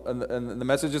people, and the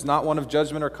message is not one of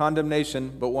judgment or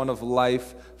condemnation, but one of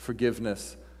life,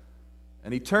 forgiveness,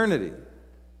 and eternity.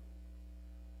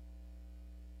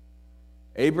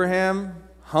 Abraham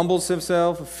humbles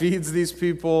himself, feeds these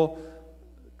people,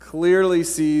 clearly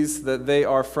sees that they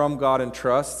are from God and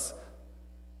trusts.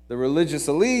 The religious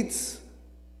elites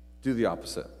do the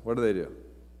opposite. What do?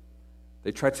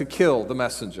 They try to kill the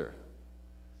messenger.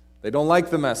 They don't like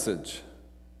the message.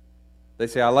 They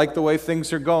say, I like the way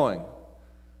things are going.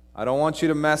 I don't want you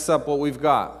to mess up what we've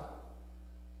got.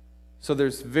 So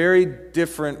there's very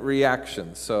different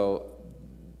reactions. So,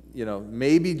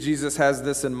 maybe Jesus has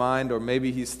this in mind, or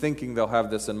maybe he's thinking they'll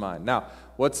have this in mind. Now,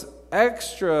 what's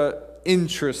extra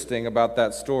interesting about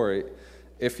that story,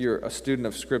 if you're a student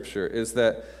of Scripture, is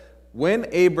that when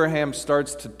Abraham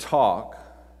starts to talk,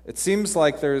 it seems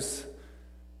like there's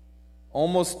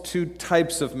almost 2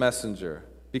 types of messenger.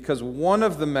 Because one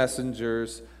of the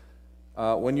messengers,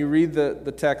 when you read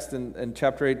the text in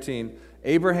chapter 18,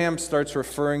 Abraham starts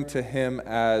referring to him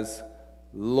as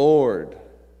Lord.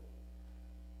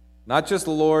 Not just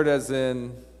Lord as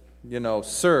in,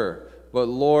 sir, but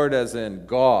Lord as in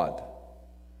God.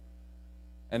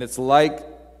 And it's like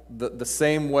the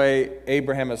same way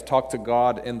Abraham has talked to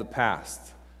God in the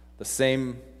past. The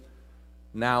same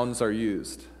nouns are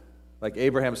used. Like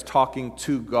Abraham's talking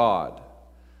to God.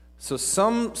 So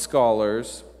some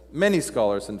scholars, many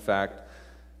scholars in fact,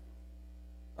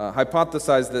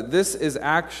 hypothesize that this is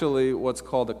actually what's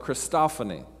called a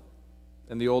Christophany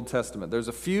in the Old Testament. There's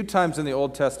a few times in the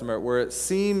Old Testament where it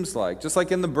seems like, just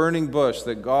like in the burning bush,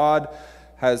 that God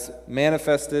has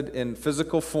manifested in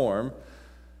physical form.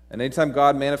 And anytime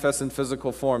God manifests in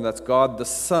physical form, that's God the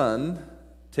Son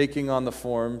taking on the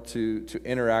form to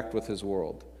interact with his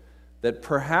world. That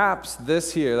perhaps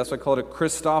this here, that's why I call it a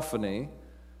Christophany,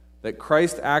 that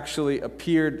Christ actually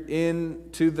appeared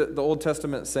to the Old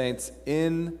Testament saints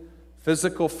in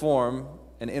physical form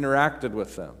and interacted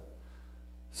with them.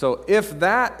 So if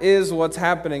that is what's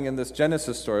happening in this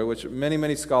Genesis story, which many,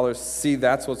 many scholars see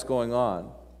that's what's going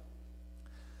on,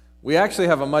 we actually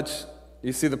have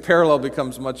the parallel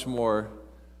becomes much more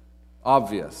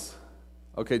obvious.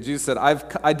 Okay, Jesus said,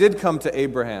 I did come to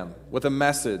Abraham with a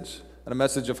message, and a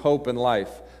message of hope and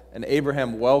life, and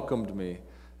Abraham welcomed me,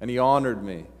 and he honored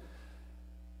me.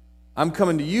 I'm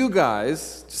coming to you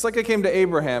guys, just like I came to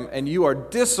Abraham, and you are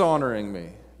dishonoring me.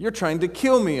 You're trying to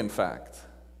kill me, in fact.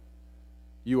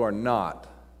 You are not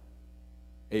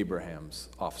Abraham's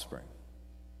offspring.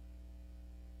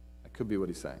 That could be what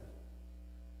he's saying.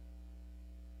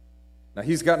 Now,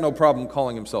 he's got no problem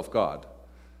calling himself God.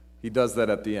 He does that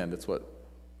at the end. It's what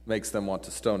makes them want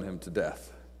to stone him to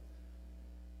death.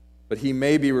 but he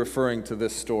may be referring to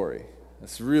this story.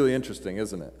 It's really interesting,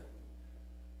 isn't it?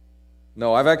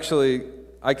 No,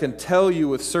 I can tell you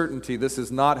with certainty this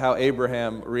is not how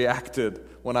Abraham reacted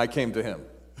when I came to him.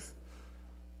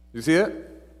 You see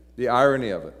it? The irony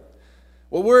of it.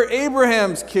 Well, we're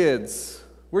Abraham's kids.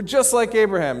 We're just like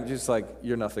Abraham. Just like,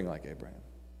 you're nothing like Abraham.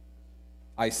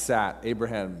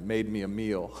 Abraham made me a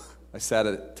meal. I sat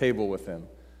at a table with him.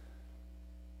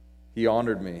 He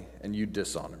honored me, and you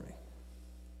dishonor me.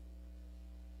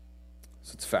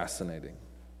 So it's fascinating.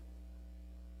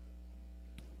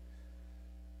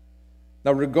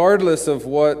 Now, regardless of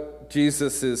what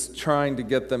Jesus is trying to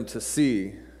get them to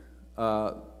see,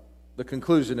 the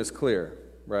conclusion is clear,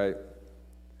 right?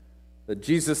 That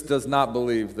Jesus does not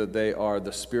believe that they are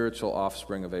the spiritual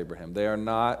offspring of Abraham. They are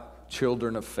not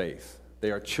children of faith. They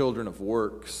are children of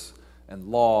works and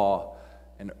law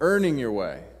and earning your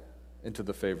way into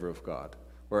the favor of God,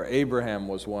 where Abraham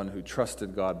was one who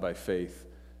trusted God by faith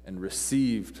and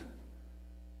received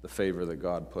the favor that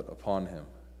God put upon him.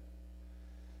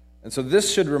 And so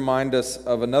this should remind us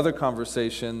of another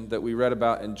conversation that we read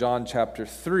about in John chapter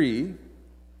 3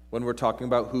 when we're talking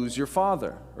about who's your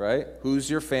father, right? Who's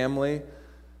your family?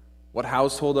 What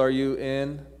household are you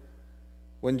in?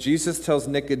 When Jesus tells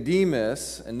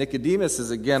Nicodemus, and Nicodemus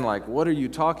is again like, what are you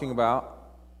talking about?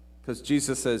 Because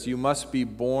Jesus says, you must be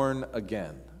born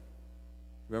again.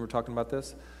 Remember talking about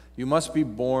this? You must be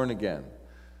born again.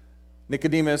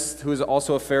 Nicodemus, who is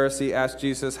also a Pharisee, asked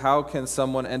Jesus, how can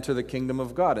someone enter the kingdom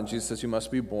of God? And Jesus says, you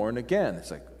must be born again.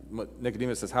 It's like,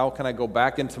 Nicodemus says, how can I go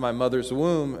back into my mother's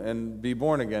womb and be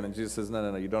born again? And Jesus says,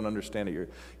 no, you don't understand it.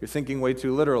 You're thinking way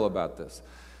too literal about this.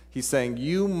 He's saying,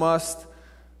 you must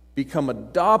become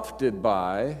adopted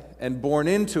by and born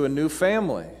into a new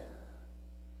family.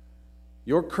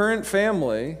 Your current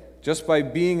family, just by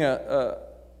being a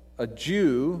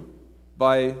Jew,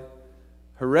 by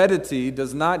heredity,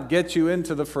 does not get you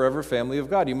into the forever family of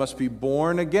God. You must be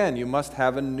born again. You must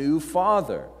have a new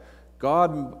father.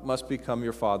 God must become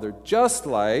your father, just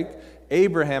like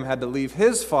Abraham had to leave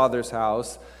his father's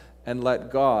house and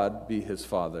let God be his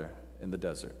father in the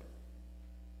desert.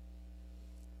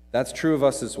 That's true of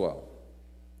us as well.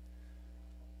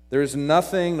 There is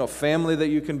nothing, no family that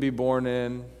you can be born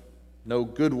in, no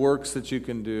good works that you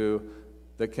can do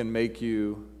that can make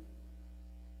you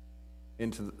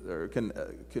into, or can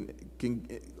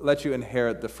let you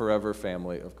inherit the forever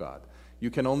family of God.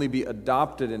 You can only be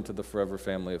adopted into the forever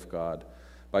family of God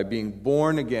by being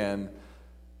born again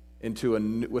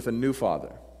with a new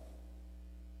father.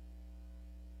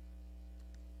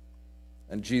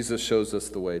 And Jesus shows us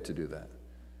the way to do that.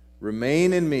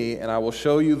 Remain in me, and I will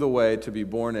show you the way to be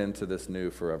born into this new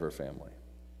forever family.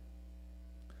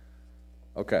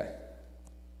 Okay.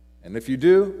 And if you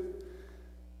do,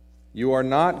 you are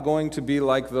not going to be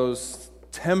like those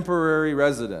temporary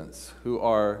residents who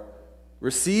are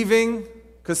receiving,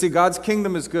 because see, God's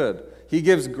kingdom is good. He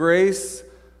gives grace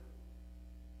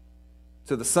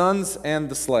to the sons and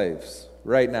the slaves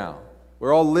right now.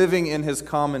 We're all living in His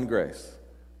common grace.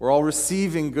 We're all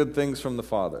receiving good things from the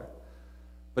Father.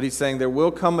 But He's saying there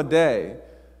will come a day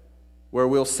where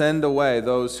we'll send away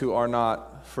those who are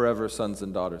not forever sons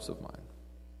and daughters of mine.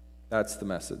 That's the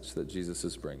message that Jesus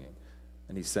is bringing.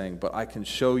 And He's saying, but I can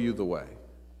show you the way.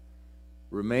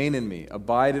 Remain in me,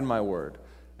 abide in my word,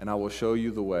 and I will show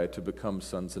you the way to become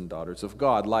sons and daughters of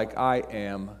God, like I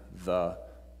am the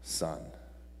Son.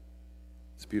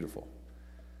 It's beautiful.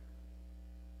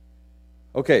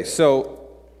 Okay, so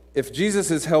if Jesus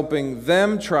is helping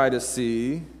them try to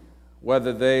see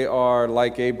whether they are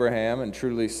like Abraham and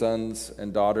truly sons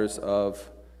and daughters of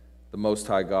the Most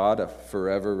High God, a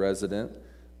forever resident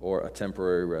or a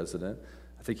temporary resident,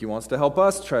 I think He wants to help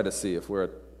us try to see if we're a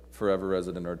forever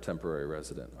resident or a temporary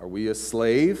resident. Are we a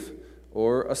slave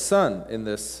or a son in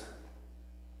this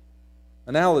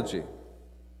analogy?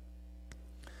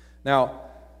 Now,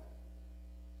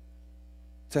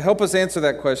 to help us answer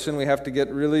that question, we have to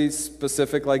get really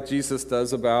specific like Jesus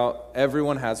does about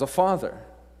everyone has a father.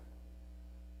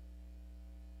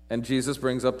 And Jesus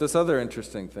brings up this other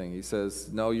interesting thing. He says,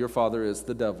 no, your father is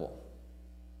the devil.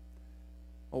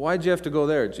 Well, why'd you have to go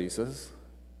there, Jesus?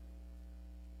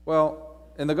 Well,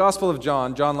 in the Gospel of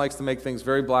John, John likes to make things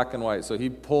very black and white, so he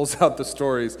pulls out the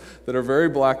stories that are very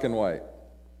black and white.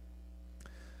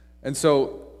 And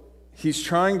so he's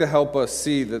trying to help us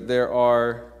see that there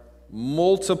are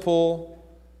multiple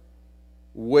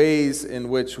ways in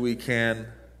which we can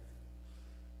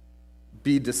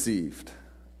be deceived.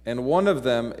 And one of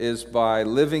them is by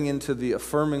living into the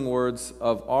affirming words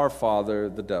of our father,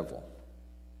 the devil.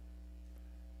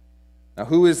 Now,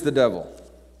 who is the devil?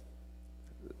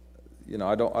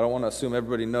 I don't want to assume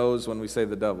everybody knows when we say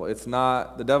the devil.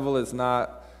 The devil is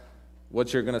not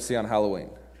what you're going to see on Halloween.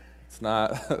 It's not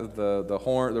the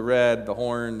horn, the red, the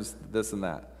horns, this and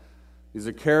that. These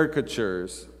are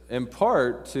caricatures, in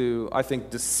part to, I think,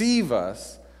 deceive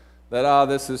us that,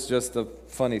 this is just a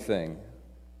funny thing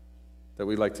that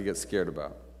we like to get scared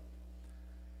about.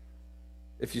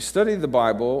 If you study the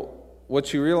Bible,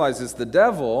 what you realize is the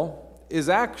devil is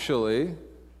actually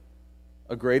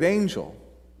a great angel,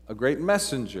 a great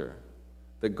messenger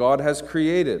that God has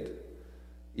created.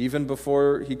 Even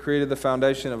before he created the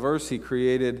foundation of earth, he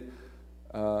created,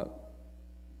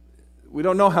 we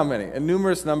don't know how many, a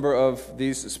numerous number of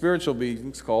these spiritual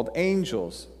beings called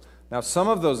angels. Now, some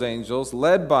of those angels,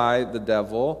 led by the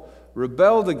devil,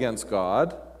 rebelled against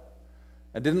God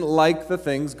and didn't like the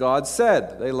things God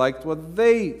said. They liked what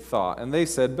they thought, and they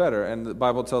said better. And the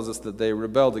Bible tells us that they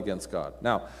rebelled against God.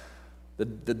 Now,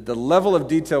 the level of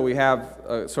detail we have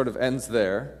sort of ends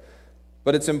there,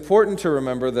 but it's important to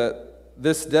remember that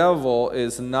this devil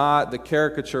is not the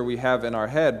caricature we have in our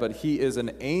head, but he is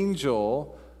an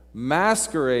angel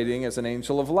masquerading as an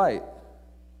angel of light.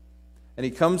 And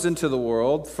he comes into the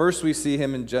world. First we see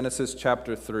him in Genesis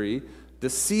chapter 3,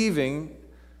 deceiving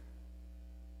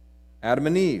Adam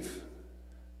and Eve,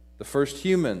 the first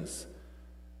humans,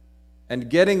 and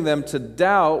getting them to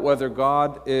doubt whether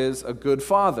God is a good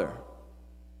father.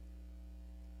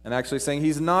 And actually saying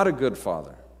he's not a good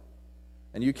father.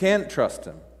 And you can't trust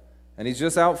him. And he's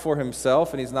just out for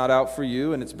himself, and he's not out for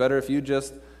you, and it's better if you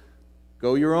just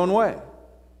go your own way.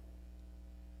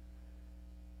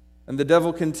 And the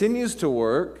devil continues to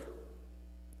work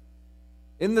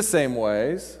in the same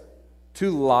ways to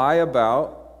lie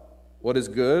about what is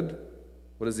good,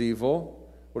 what is evil,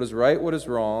 what is right, what is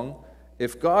wrong,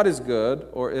 if God is good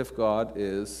or if God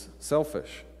is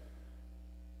selfish.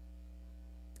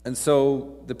 And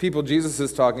so the people Jesus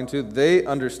is talking to, they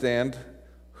understand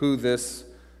who this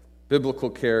biblical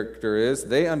character is.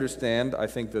 They understand, I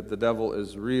think, that the devil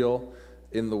is real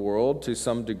in the world to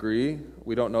some degree.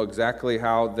 We don't know exactly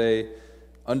how they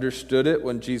understood it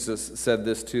when Jesus said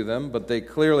this to them, but they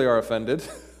clearly are offended,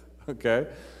 okay?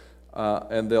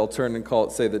 And they'll turn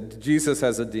and say that Jesus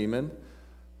has a demon,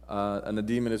 and the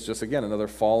demon is just, again, another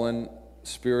fallen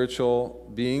spiritual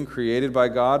being created by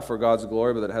God for God's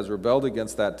glory, but that has rebelled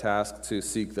against that task to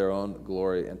seek their own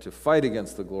glory and to fight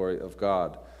against the glory of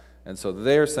God. And so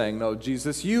they're saying, no,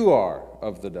 Jesus, you are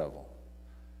of the devil.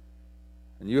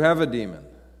 And you have a demon.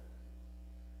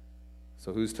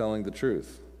 So who's telling the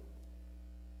truth?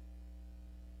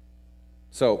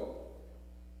 So,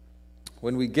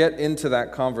 when we get into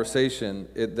that conversation,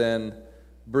 it then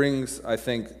brings, I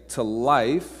think, to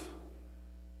life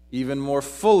even more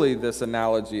fully this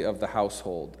analogy of the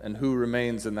household and who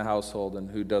remains in the household and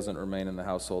who doesn't remain in the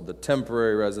household, the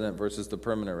temporary resident versus the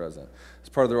permanent resident. It's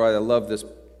part of the why I love this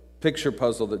picture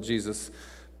puzzle that Jesus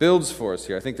builds for us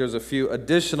here. I think there's a few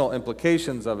additional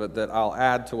implications of it that I'll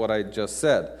add to what I just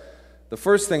said. The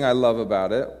first thing I love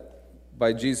about it,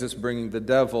 by Jesus bringing the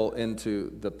devil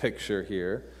into the picture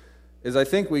here, is I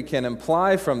think we can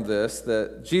imply from this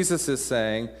that Jesus is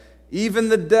saying, even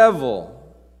the devil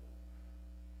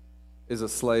is a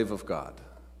slave of God.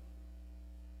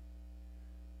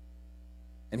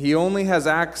 And he only has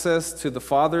access to the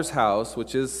Father's house,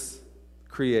 which is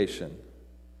creation,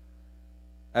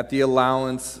 at the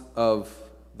allowance of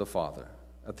the Father,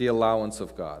 at the allowance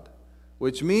of God,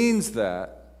 which means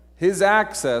that his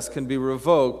access can be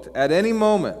revoked at any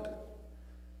moment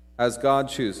as God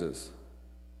chooses.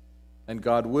 And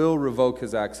God will revoke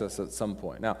his access at some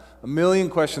point. Now, a million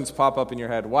questions pop up in your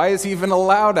head. Why is he even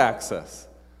allowed access?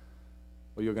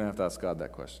 Well, you're going to have to ask God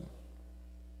that question.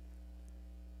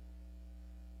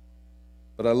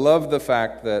 But I love the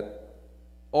fact that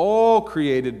all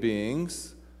created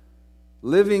beings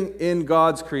living in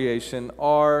God's creation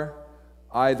are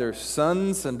either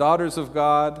sons and daughters of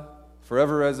God,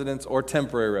 forever residents, or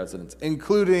temporary residents,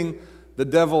 including the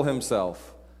devil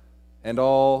himself and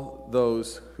all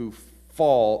those who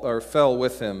fell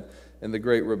with him in the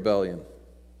great rebellion.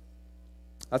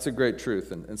 That's a great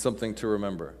truth and something to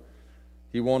remember.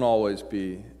 He won't always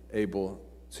be able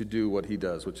to do what he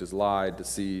does, which is lie,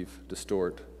 deceive,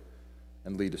 distort,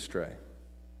 and lead astray.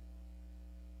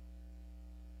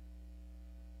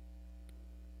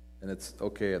 And it's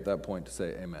okay at that point to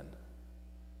say amen.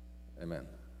 Amen.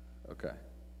 Okay.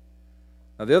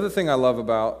 Now, the other thing I love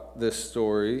about this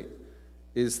story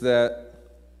is that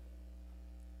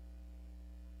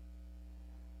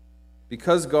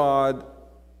because God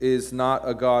is not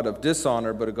a God of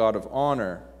dishonor, but a God of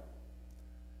honor,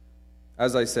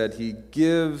 as I said, he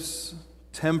gives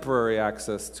temporary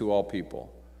access to all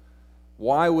people.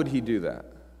 Why would he do that?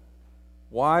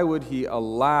 Why would he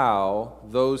allow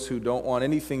those who don't want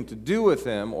anything to do with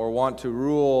him or want to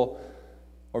rule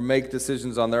or make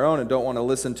decisions on their own and don't want to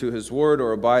listen to his word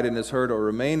or abide in his word or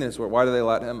remain in his word? Why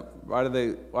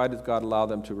does God allow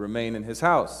them to remain in his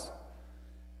house?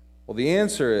 Well, the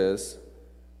answer is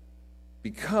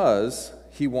because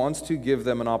he wants to give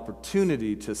them an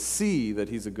opportunity to see that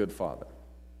he's a good father.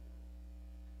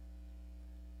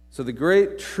 So the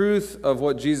great truth of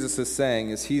what Jesus is saying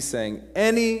is he's saying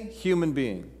any human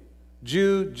being,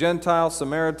 Jew, Gentile,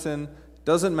 Samaritan,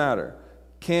 doesn't matter,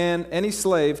 any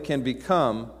slave can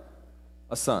become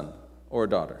a son or a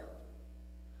daughter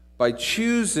by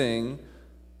choosing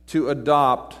to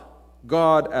adopt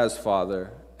God as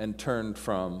father and turn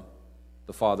from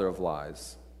the father of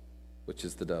lies, which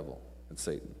is the devil and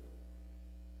Satan.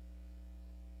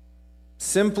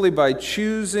 Simply by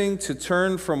choosing to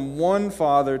turn from one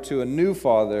father to a new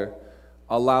father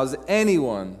allows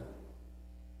anyone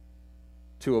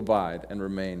to abide and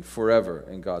remain forever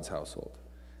in God's household.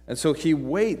 And so he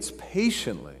waits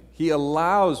patiently. He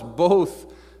allows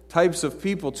both types of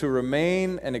people to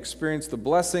remain and experience the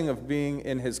blessing of being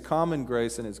in his common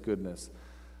grace and his goodness,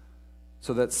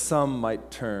 so that some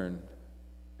might turn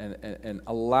and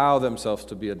allow themselves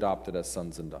to be adopted as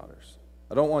sons and daughters.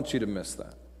 I don't want you to miss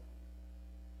that.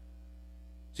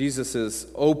 Jesus is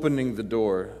opening the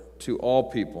door to all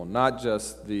people, not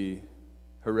just the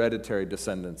hereditary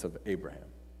descendants of Abraham.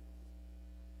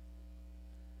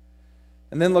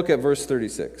 And then look at verse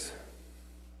 36.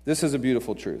 This is a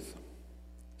beautiful truth.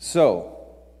 So,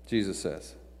 Jesus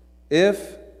says,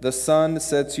 if the Son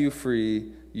sets you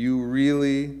free, you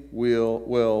really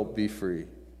will be free.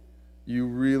 You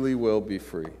really will be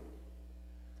free.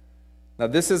 Now,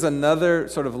 this is another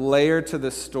sort of layer to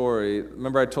this story.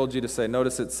 Remember I told you to say,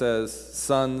 notice it says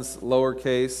sons,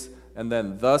 lowercase, and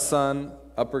then the Son,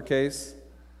 uppercase.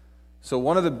 So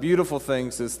one of the beautiful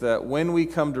things is that when we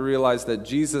come to realize that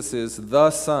Jesus is the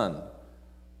Son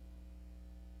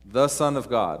of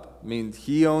God, means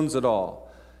he owns it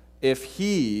all. If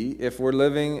we're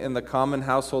living in the common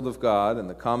household of God and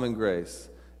the common grace,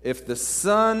 if the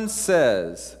Son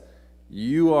says,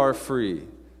 you are free,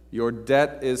 your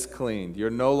debt is cleaned, you're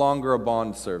no longer a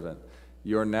bondservant,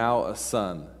 you're now a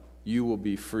son, you will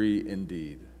be free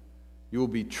indeed. You will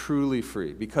be truly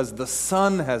free because the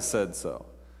Son has said so.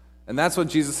 And that's what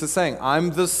Jesus is saying.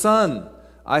 I'm the Son.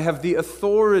 I have the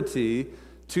authority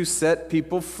to set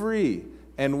people free.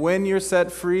 And when you're set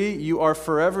free, you are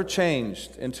forever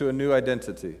changed into a new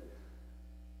identity.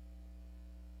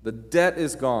 The debt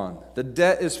is gone. The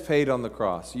debt is paid on the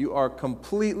cross. You are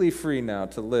completely free now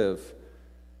to live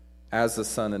as a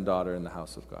son and daughter in the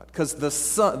house of God. Because the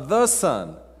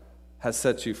Son has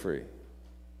set you free.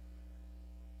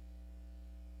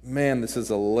 Man, this is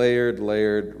a layered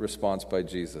response by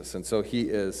Jesus. And so he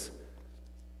is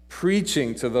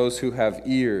preaching to those who have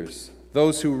ears,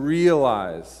 those who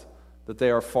realize that they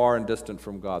are far and distant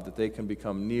from God, that they can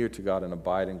become near to God and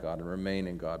abide in God and remain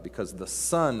in God, because the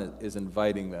Son is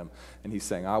inviting them, and he's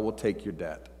saying, I will take your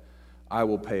debt. I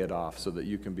will pay it off so that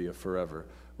you can be a forever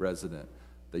resident,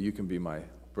 that you can be my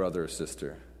brother or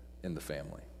sister in the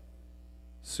family.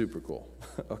 Super cool.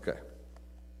 Okay.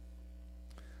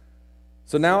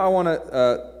 So now I want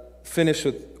to finish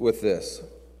with this.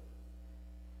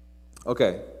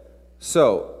 Okay,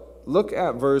 so look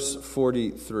at verse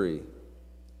 43.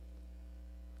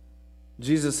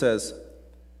 Jesus says,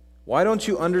 why don't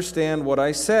you understand what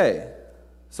I say?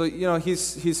 So,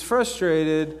 he's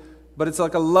frustrated, but it's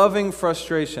like a loving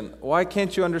frustration. Why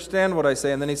can't you understand what I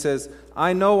say? And then he says,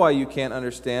 I know why you can't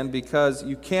understand, because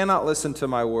you cannot listen to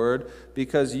my word,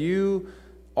 because you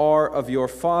are of your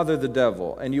father the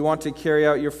devil, and you want to carry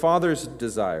out your father's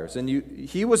desires. And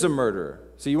he was a murderer.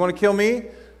 So you want to kill me?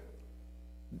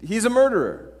 He's a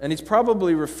murderer. And he's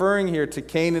probably referring here to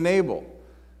Cain and Abel.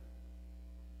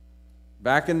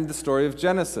 Back in the story of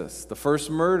Genesis, the first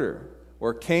murder,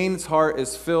 where Cain's heart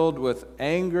is filled with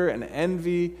anger and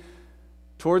envy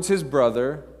towards his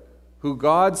brother, who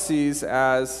God sees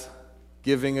as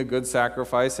giving a good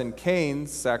sacrifice, and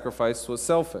Cain's sacrifice was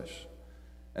selfish.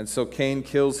 And so Cain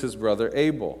kills his brother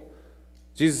Abel.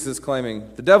 Jesus is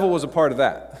claiming the devil was a part of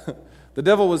that. The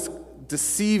devil was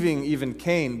deceiving even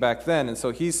Cain back then, and so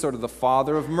he's sort of the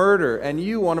father of murder. And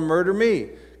you want to murder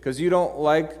me because you don't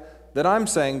like that I'm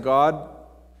saying God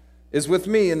is with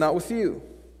me and not with you.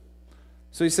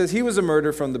 So he says he was a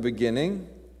murderer from the beginning,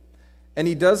 and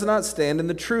he does not stand in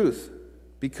the truth,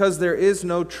 because there is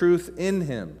no truth in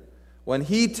him. When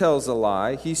he tells a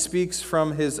lie, he speaks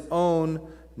from his own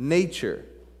nature.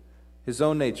 His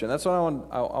own nature. And that's what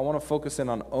I want to focus in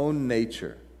on, own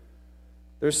nature.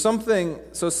 There's something,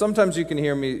 so sometimes you can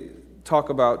hear me talk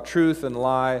about truth and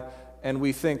lie, and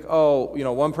we think,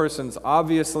 one person's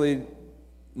obviously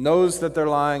knows that they're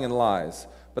lying and lies.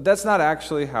 But that's not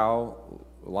actually how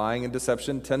lying and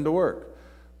deception tend to work.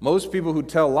 Most people who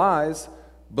tell lies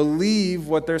believe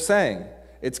what they're saying.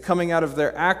 It's coming out of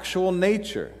their actual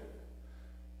nature.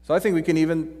 So I think we can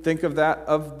even think of that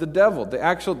of the devil.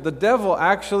 The devil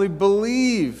actually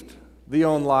believed the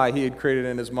own lie he had created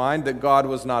in his mind, that God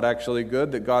was not actually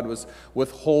good, that God was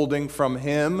withholding from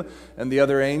him and the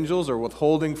other angels, or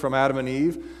withholding from Adam and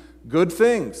Eve good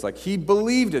things. Like, he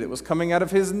believed it. It was coming out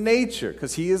of his nature,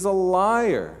 because he is a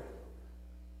liar.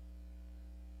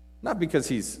 Not because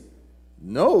he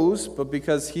knows, but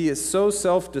because he is so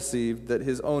self-deceived that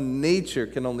his own nature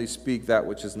can only speak that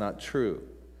which is not true.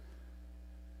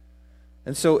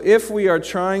 And so if we are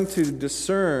trying to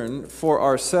discern for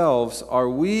ourselves, are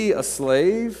we a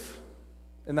slave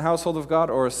in the household of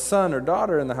God or a son or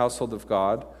daughter in the household of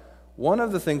God, one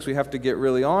of the things we have to get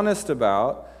really honest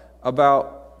about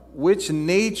which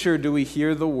nature do we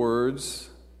hear the words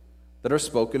that are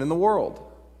spoken in the world?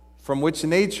 From which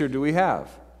nature do we have?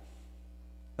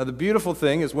 Now, the beautiful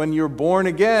thing is when you're born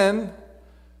again,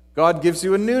 God gives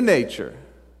you a new nature.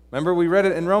 Remember, we read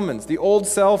it in Romans. The old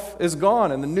self is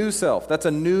gone and the new self. That's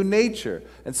a new nature.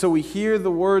 And so we hear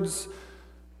the words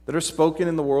that are spoken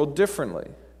in the world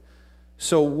differently.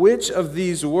 So which of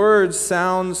these words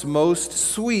sounds most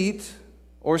sweet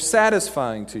or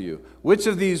satisfying to you? Which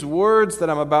of these words that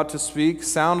I'm about to speak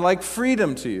sound like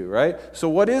freedom to you, right? So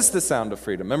what is the sound of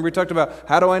freedom? Remember we talked about,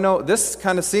 how do I know? This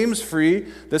kind of seems free,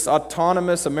 this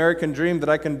autonomous American dream that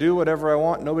I can do whatever I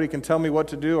want. Nobody can tell me what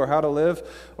to do or how to live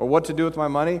or what to do with my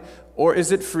money. Or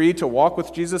is it free to walk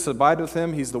with Jesus, abide with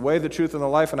him? He's the way, the truth, and the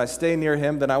life, and I stay near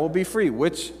him, then I will be free.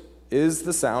 Which is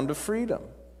the sound of freedom?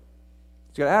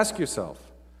 You got to ask yourself,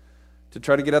 to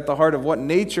try to get at the heart of what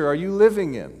nature are you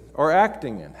living in or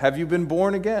acting in? Have you been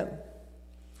born again?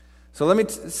 So let me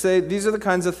say, these are the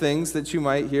kinds of things that you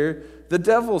might hear the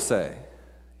devil say.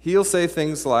 He'll say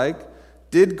things like,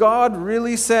 did God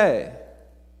really say?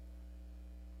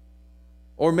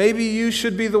 Or maybe you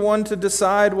should be the one to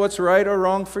decide what's right or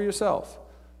wrong for yourself.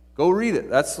 Go read it.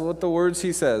 That's what the words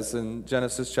he says in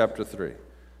Genesis chapter 3.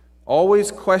 Always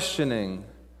questioning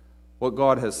what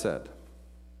God has said.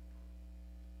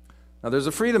 Now, there's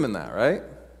a freedom in that, right?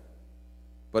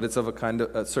 But it's of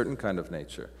a certain kind of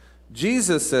nature.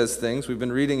 Jesus says things, we've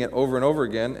been reading it over and over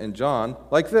again in John,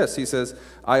 like this. He says,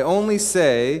 I only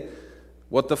say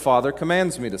what the Father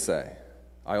commands me to say.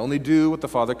 I only do what the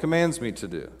Father commands me to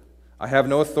do. I have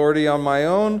no authority on my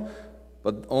own,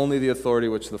 but only the authority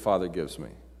which the Father gives me.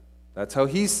 That's how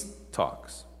he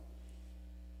talks.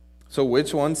 So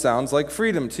which one sounds like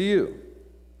freedom to you?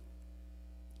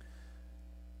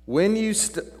 When you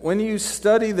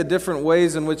study the different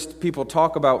ways in which people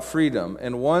talk about freedom,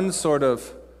 and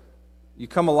you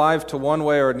come alive to one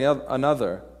way or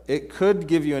another, it could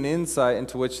give you an insight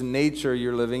into which nature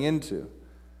you're living into.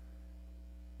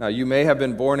 Now, you may have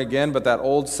been born again, but that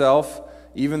old self,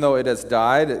 even though it has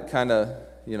died, it kind of,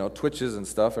 twitches and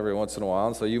stuff every once in a while,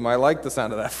 and so you might like the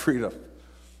sound of that freedom.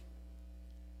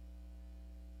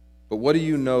 But what do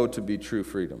you know to be true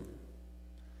freedom?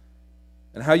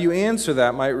 And how you answer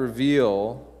that might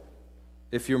reveal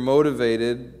if you're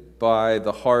motivated by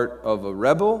the heart of a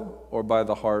rebel or by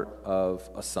the heart of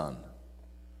a son.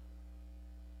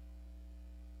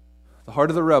 The heart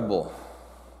of the rebel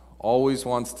always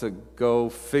wants to go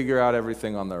figure out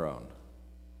everything on their own.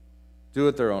 Do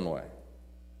it their own way.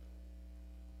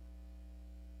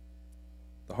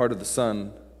 The heart of the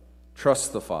son trusts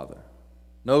the Father,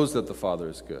 knows that the Father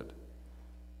is good,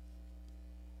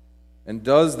 and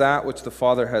does that which the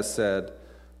Father has said,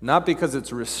 not because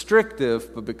it's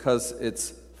restrictive, but because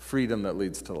it's freedom that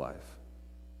leads to life.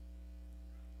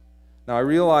 Now, I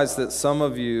realize that some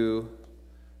of you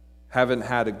haven't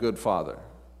had a good father.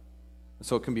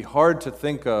 So it can be hard to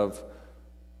think of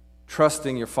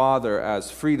trusting your father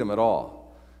as freedom at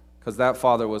all, because that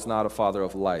father was not a father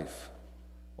of life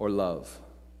or love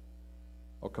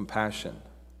or compassion.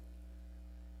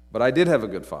 But I did have a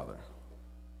good father.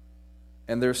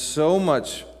 And there's so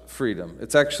much freedom.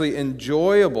 It's actually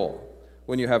enjoyable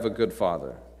when you have a good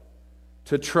father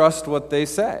to trust what they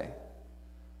say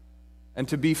and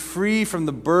to be free from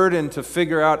the burden to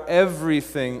figure out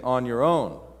everything on your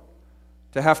own,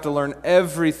 to have to learn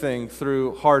everything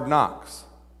through hard knocks,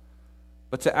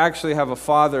 but to actually have a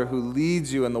father who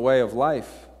leads you in the way of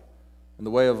life, in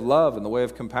the way of love, in the way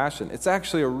of compassion. It's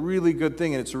actually a really good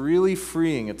thing, and it's really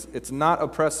freeing. It's not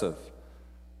oppressive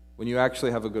when you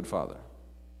actually have a good father.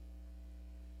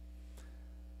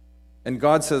 And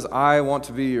God says, I want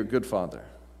to be your good father.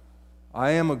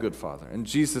 I am a good father. And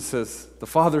Jesus says, the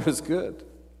Father is good.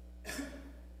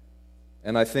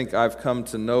 And I think I've come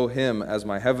to know him as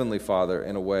my heavenly Father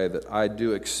in a way that I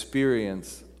do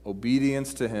experience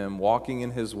obedience to him, walking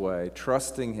in his way,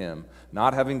 trusting him,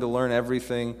 not having to learn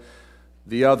everything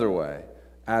the other way,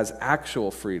 as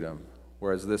actual freedom,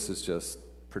 whereas this is just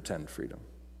pretend freedom.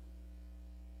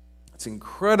 It's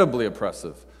incredibly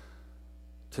oppressive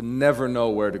to never know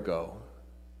where to go,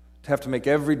 to have to make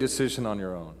every decision on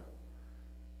your own.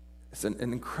 It's an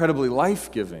incredibly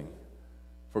life-giving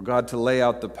for God to lay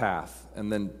out the path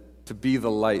and then to be the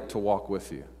light to walk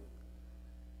with you. You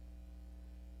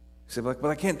say, but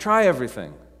I can't try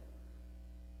everything.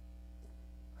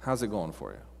 How's it going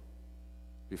for you? Do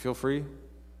you feel free?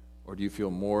 Or do you feel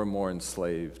more and more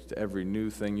enslaved to every new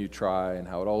thing you try and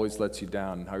how it always lets you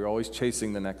down and how you're always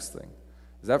chasing the next thing?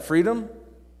 Is that freedom?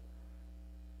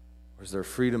 Or is there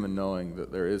freedom in knowing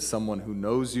that there is someone who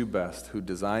knows you best, who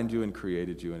designed you and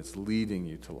created you, and is leading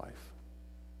you to life?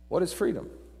 What is freedom?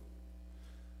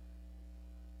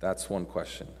 That's one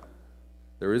question.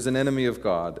 There is an enemy of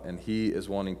God, and he is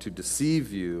wanting to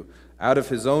deceive you out of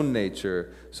his own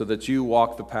nature so that you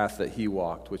walk the path that he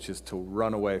walked, which is to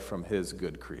run away from his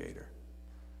good creator.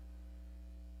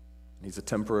 He's a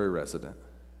temporary resident.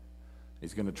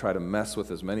 He's going to try to mess with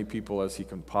as many people as he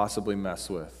can possibly mess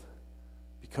with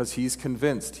because he's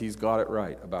convinced he's got it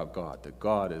right about God, that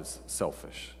God is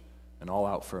selfish and all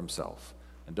out for himself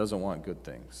and doesn't want good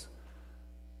things.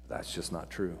 That's just not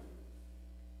true.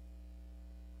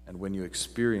 And when you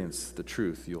experience the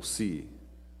truth, you'll see.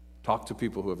 Talk to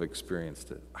people who have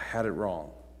experienced it. I had it wrong,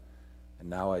 and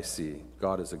now I see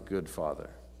God is a good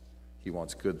Father. He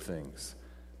wants good things,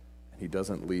 and he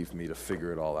doesn't leave me to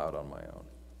figure it all out on my own.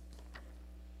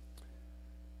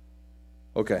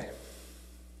 Okay.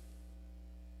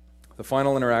 The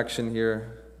final interaction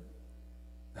here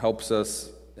helps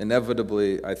us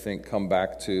inevitably, I think, come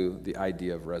back to the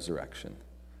idea of resurrection,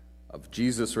 of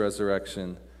Jesus'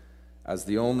 resurrection as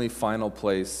the only final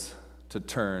place to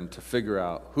turn to figure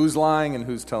out who's lying and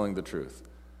who's telling the truth.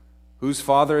 Whose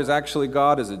father is actually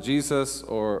God? Is it Jesus,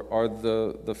 or are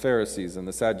the Pharisees and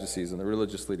the Sadducees and the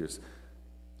religious leaders?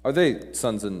 Are they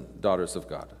sons and daughters of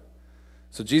God?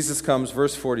 So Jesus comes,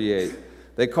 verse 48.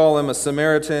 They call him a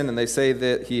Samaritan, and they say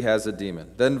that he has a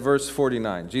demon. Then verse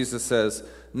 49, Jesus says,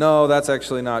 no, that's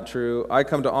actually not true. I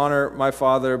come to honor my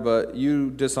Father, but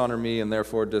you dishonor me and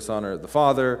therefore dishonor the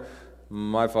Father.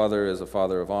 My Father is a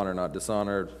Father of honor, not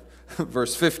dishonor.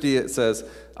 Verse 50, it says,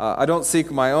 I don't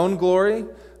seek my own glory,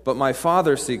 but my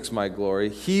Father seeks my glory.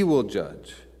 He will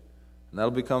judge. And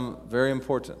that'll become very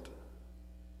important.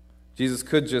 Jesus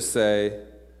could just say,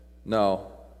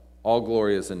 no, all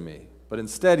glory is in me. But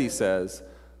instead he says,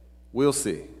 we'll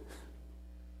see.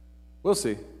 We'll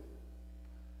see.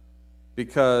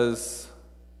 Because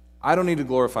I don't need to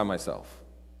glorify myself.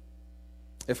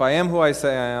 If I am who I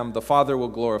say I am, the Father will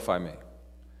glorify me.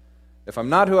 If I'm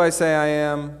not who I say I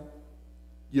am,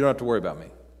 you don't have to worry about me.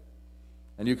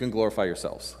 And you can glorify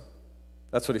yourselves.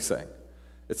 That's what he's saying.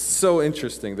 It's so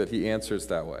interesting that he answers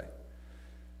that way.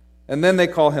 And then they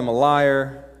call him a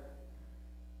liar.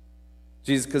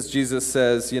 Because Jesus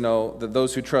says, that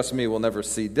those who trust me will never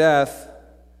see death.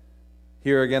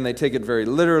 Here again, they take it very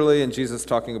literally, and Jesus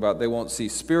talking about they won't see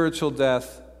spiritual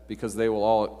death because they will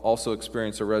all also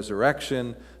experience a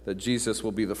resurrection that Jesus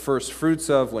will be the first fruits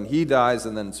of when he dies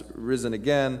and then risen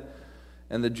again.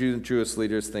 And the Jewish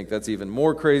leaders think that's even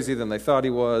more crazy than they thought he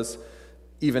was.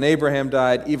 Even Abraham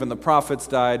died. Even the prophets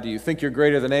died. Do you think you're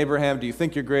greater than Abraham? Do you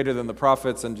think you're greater than the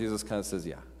prophets? And Jesus kind of says,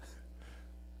 yeah,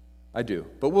 I do.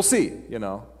 But we'll see,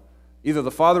 Either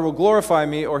the Father will glorify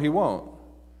me or he won't.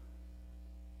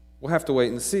 We'll have to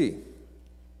wait and see.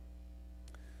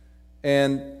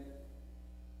 And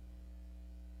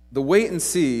the wait and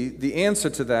see, the answer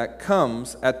to that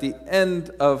comes at the end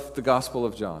of the Gospel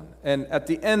of John. And at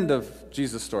the end of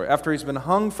Jesus' story, after he's been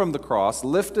hung from the cross,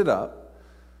 lifted up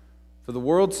for the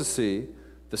world to see,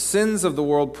 the sins of the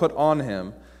world put on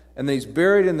him, and then he's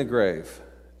buried in the grave.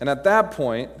 And at that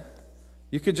point,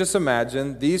 you could just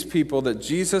imagine these people that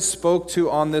Jesus spoke to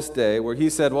on this day, where he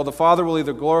said, well, the Father will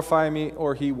either glorify me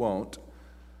or he won't,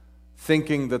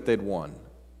 thinking that they'd won.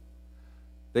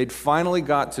 They'd finally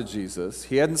got to Jesus.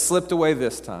 He hadn't slipped away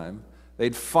this time.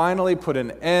 They'd finally put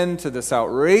an end to this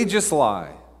outrageous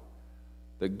lie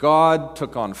that God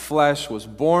took on flesh, was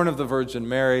born of the Virgin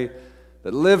Mary,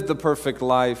 that lived the perfect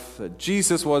life, that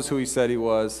Jesus was who he said he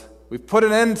was. We've put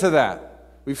an end to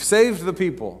that. We've saved the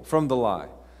people from the lie.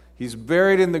 He's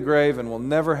buried in the grave, and we'll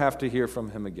never have to hear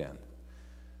from him again.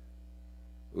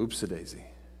 Oops-a-daisy.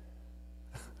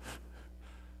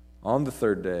 On the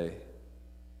third day,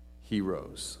 he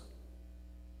rose.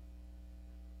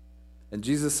 And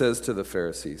Jesus says to the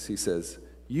Pharisees, he says,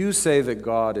 "You say that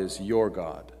God is your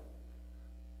God.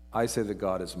 I say that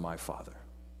God is my Father."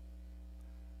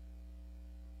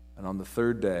 And on the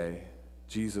third day,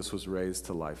 Jesus was raised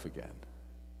to life again.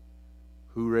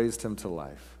 Who raised him to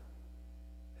life?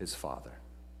 His Father.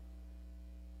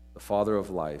 The Father of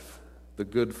life, the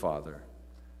good Father,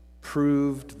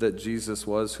 proved that Jesus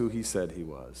was who he said he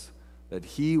was, that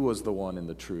he was the one in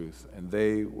the truth, and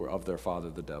they were of their father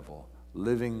the devil,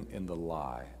 living in the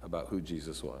lie about who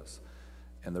Jesus was.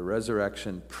 And the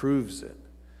resurrection proves it.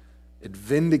 It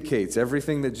vindicates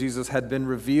everything that Jesus had been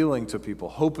revealing to people,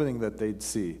 hoping that they'd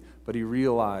see. But he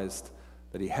realized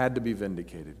that he had to be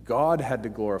vindicated. God had to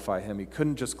glorify him. He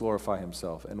couldn't just glorify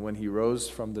himself. And when he rose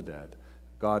from the dead,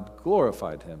 God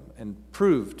glorified him and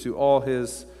proved to all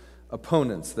his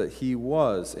opponents that he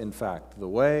was, in fact, the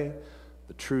way,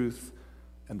 the truth,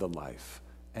 and the life.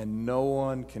 And no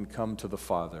one can come to the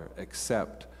Father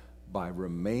except by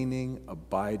remaining,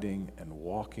 abiding, and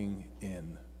walking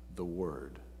in the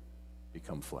Word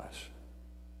become flesh,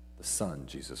 the Son,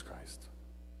 Jesus Christ.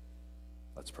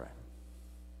 Let's pray.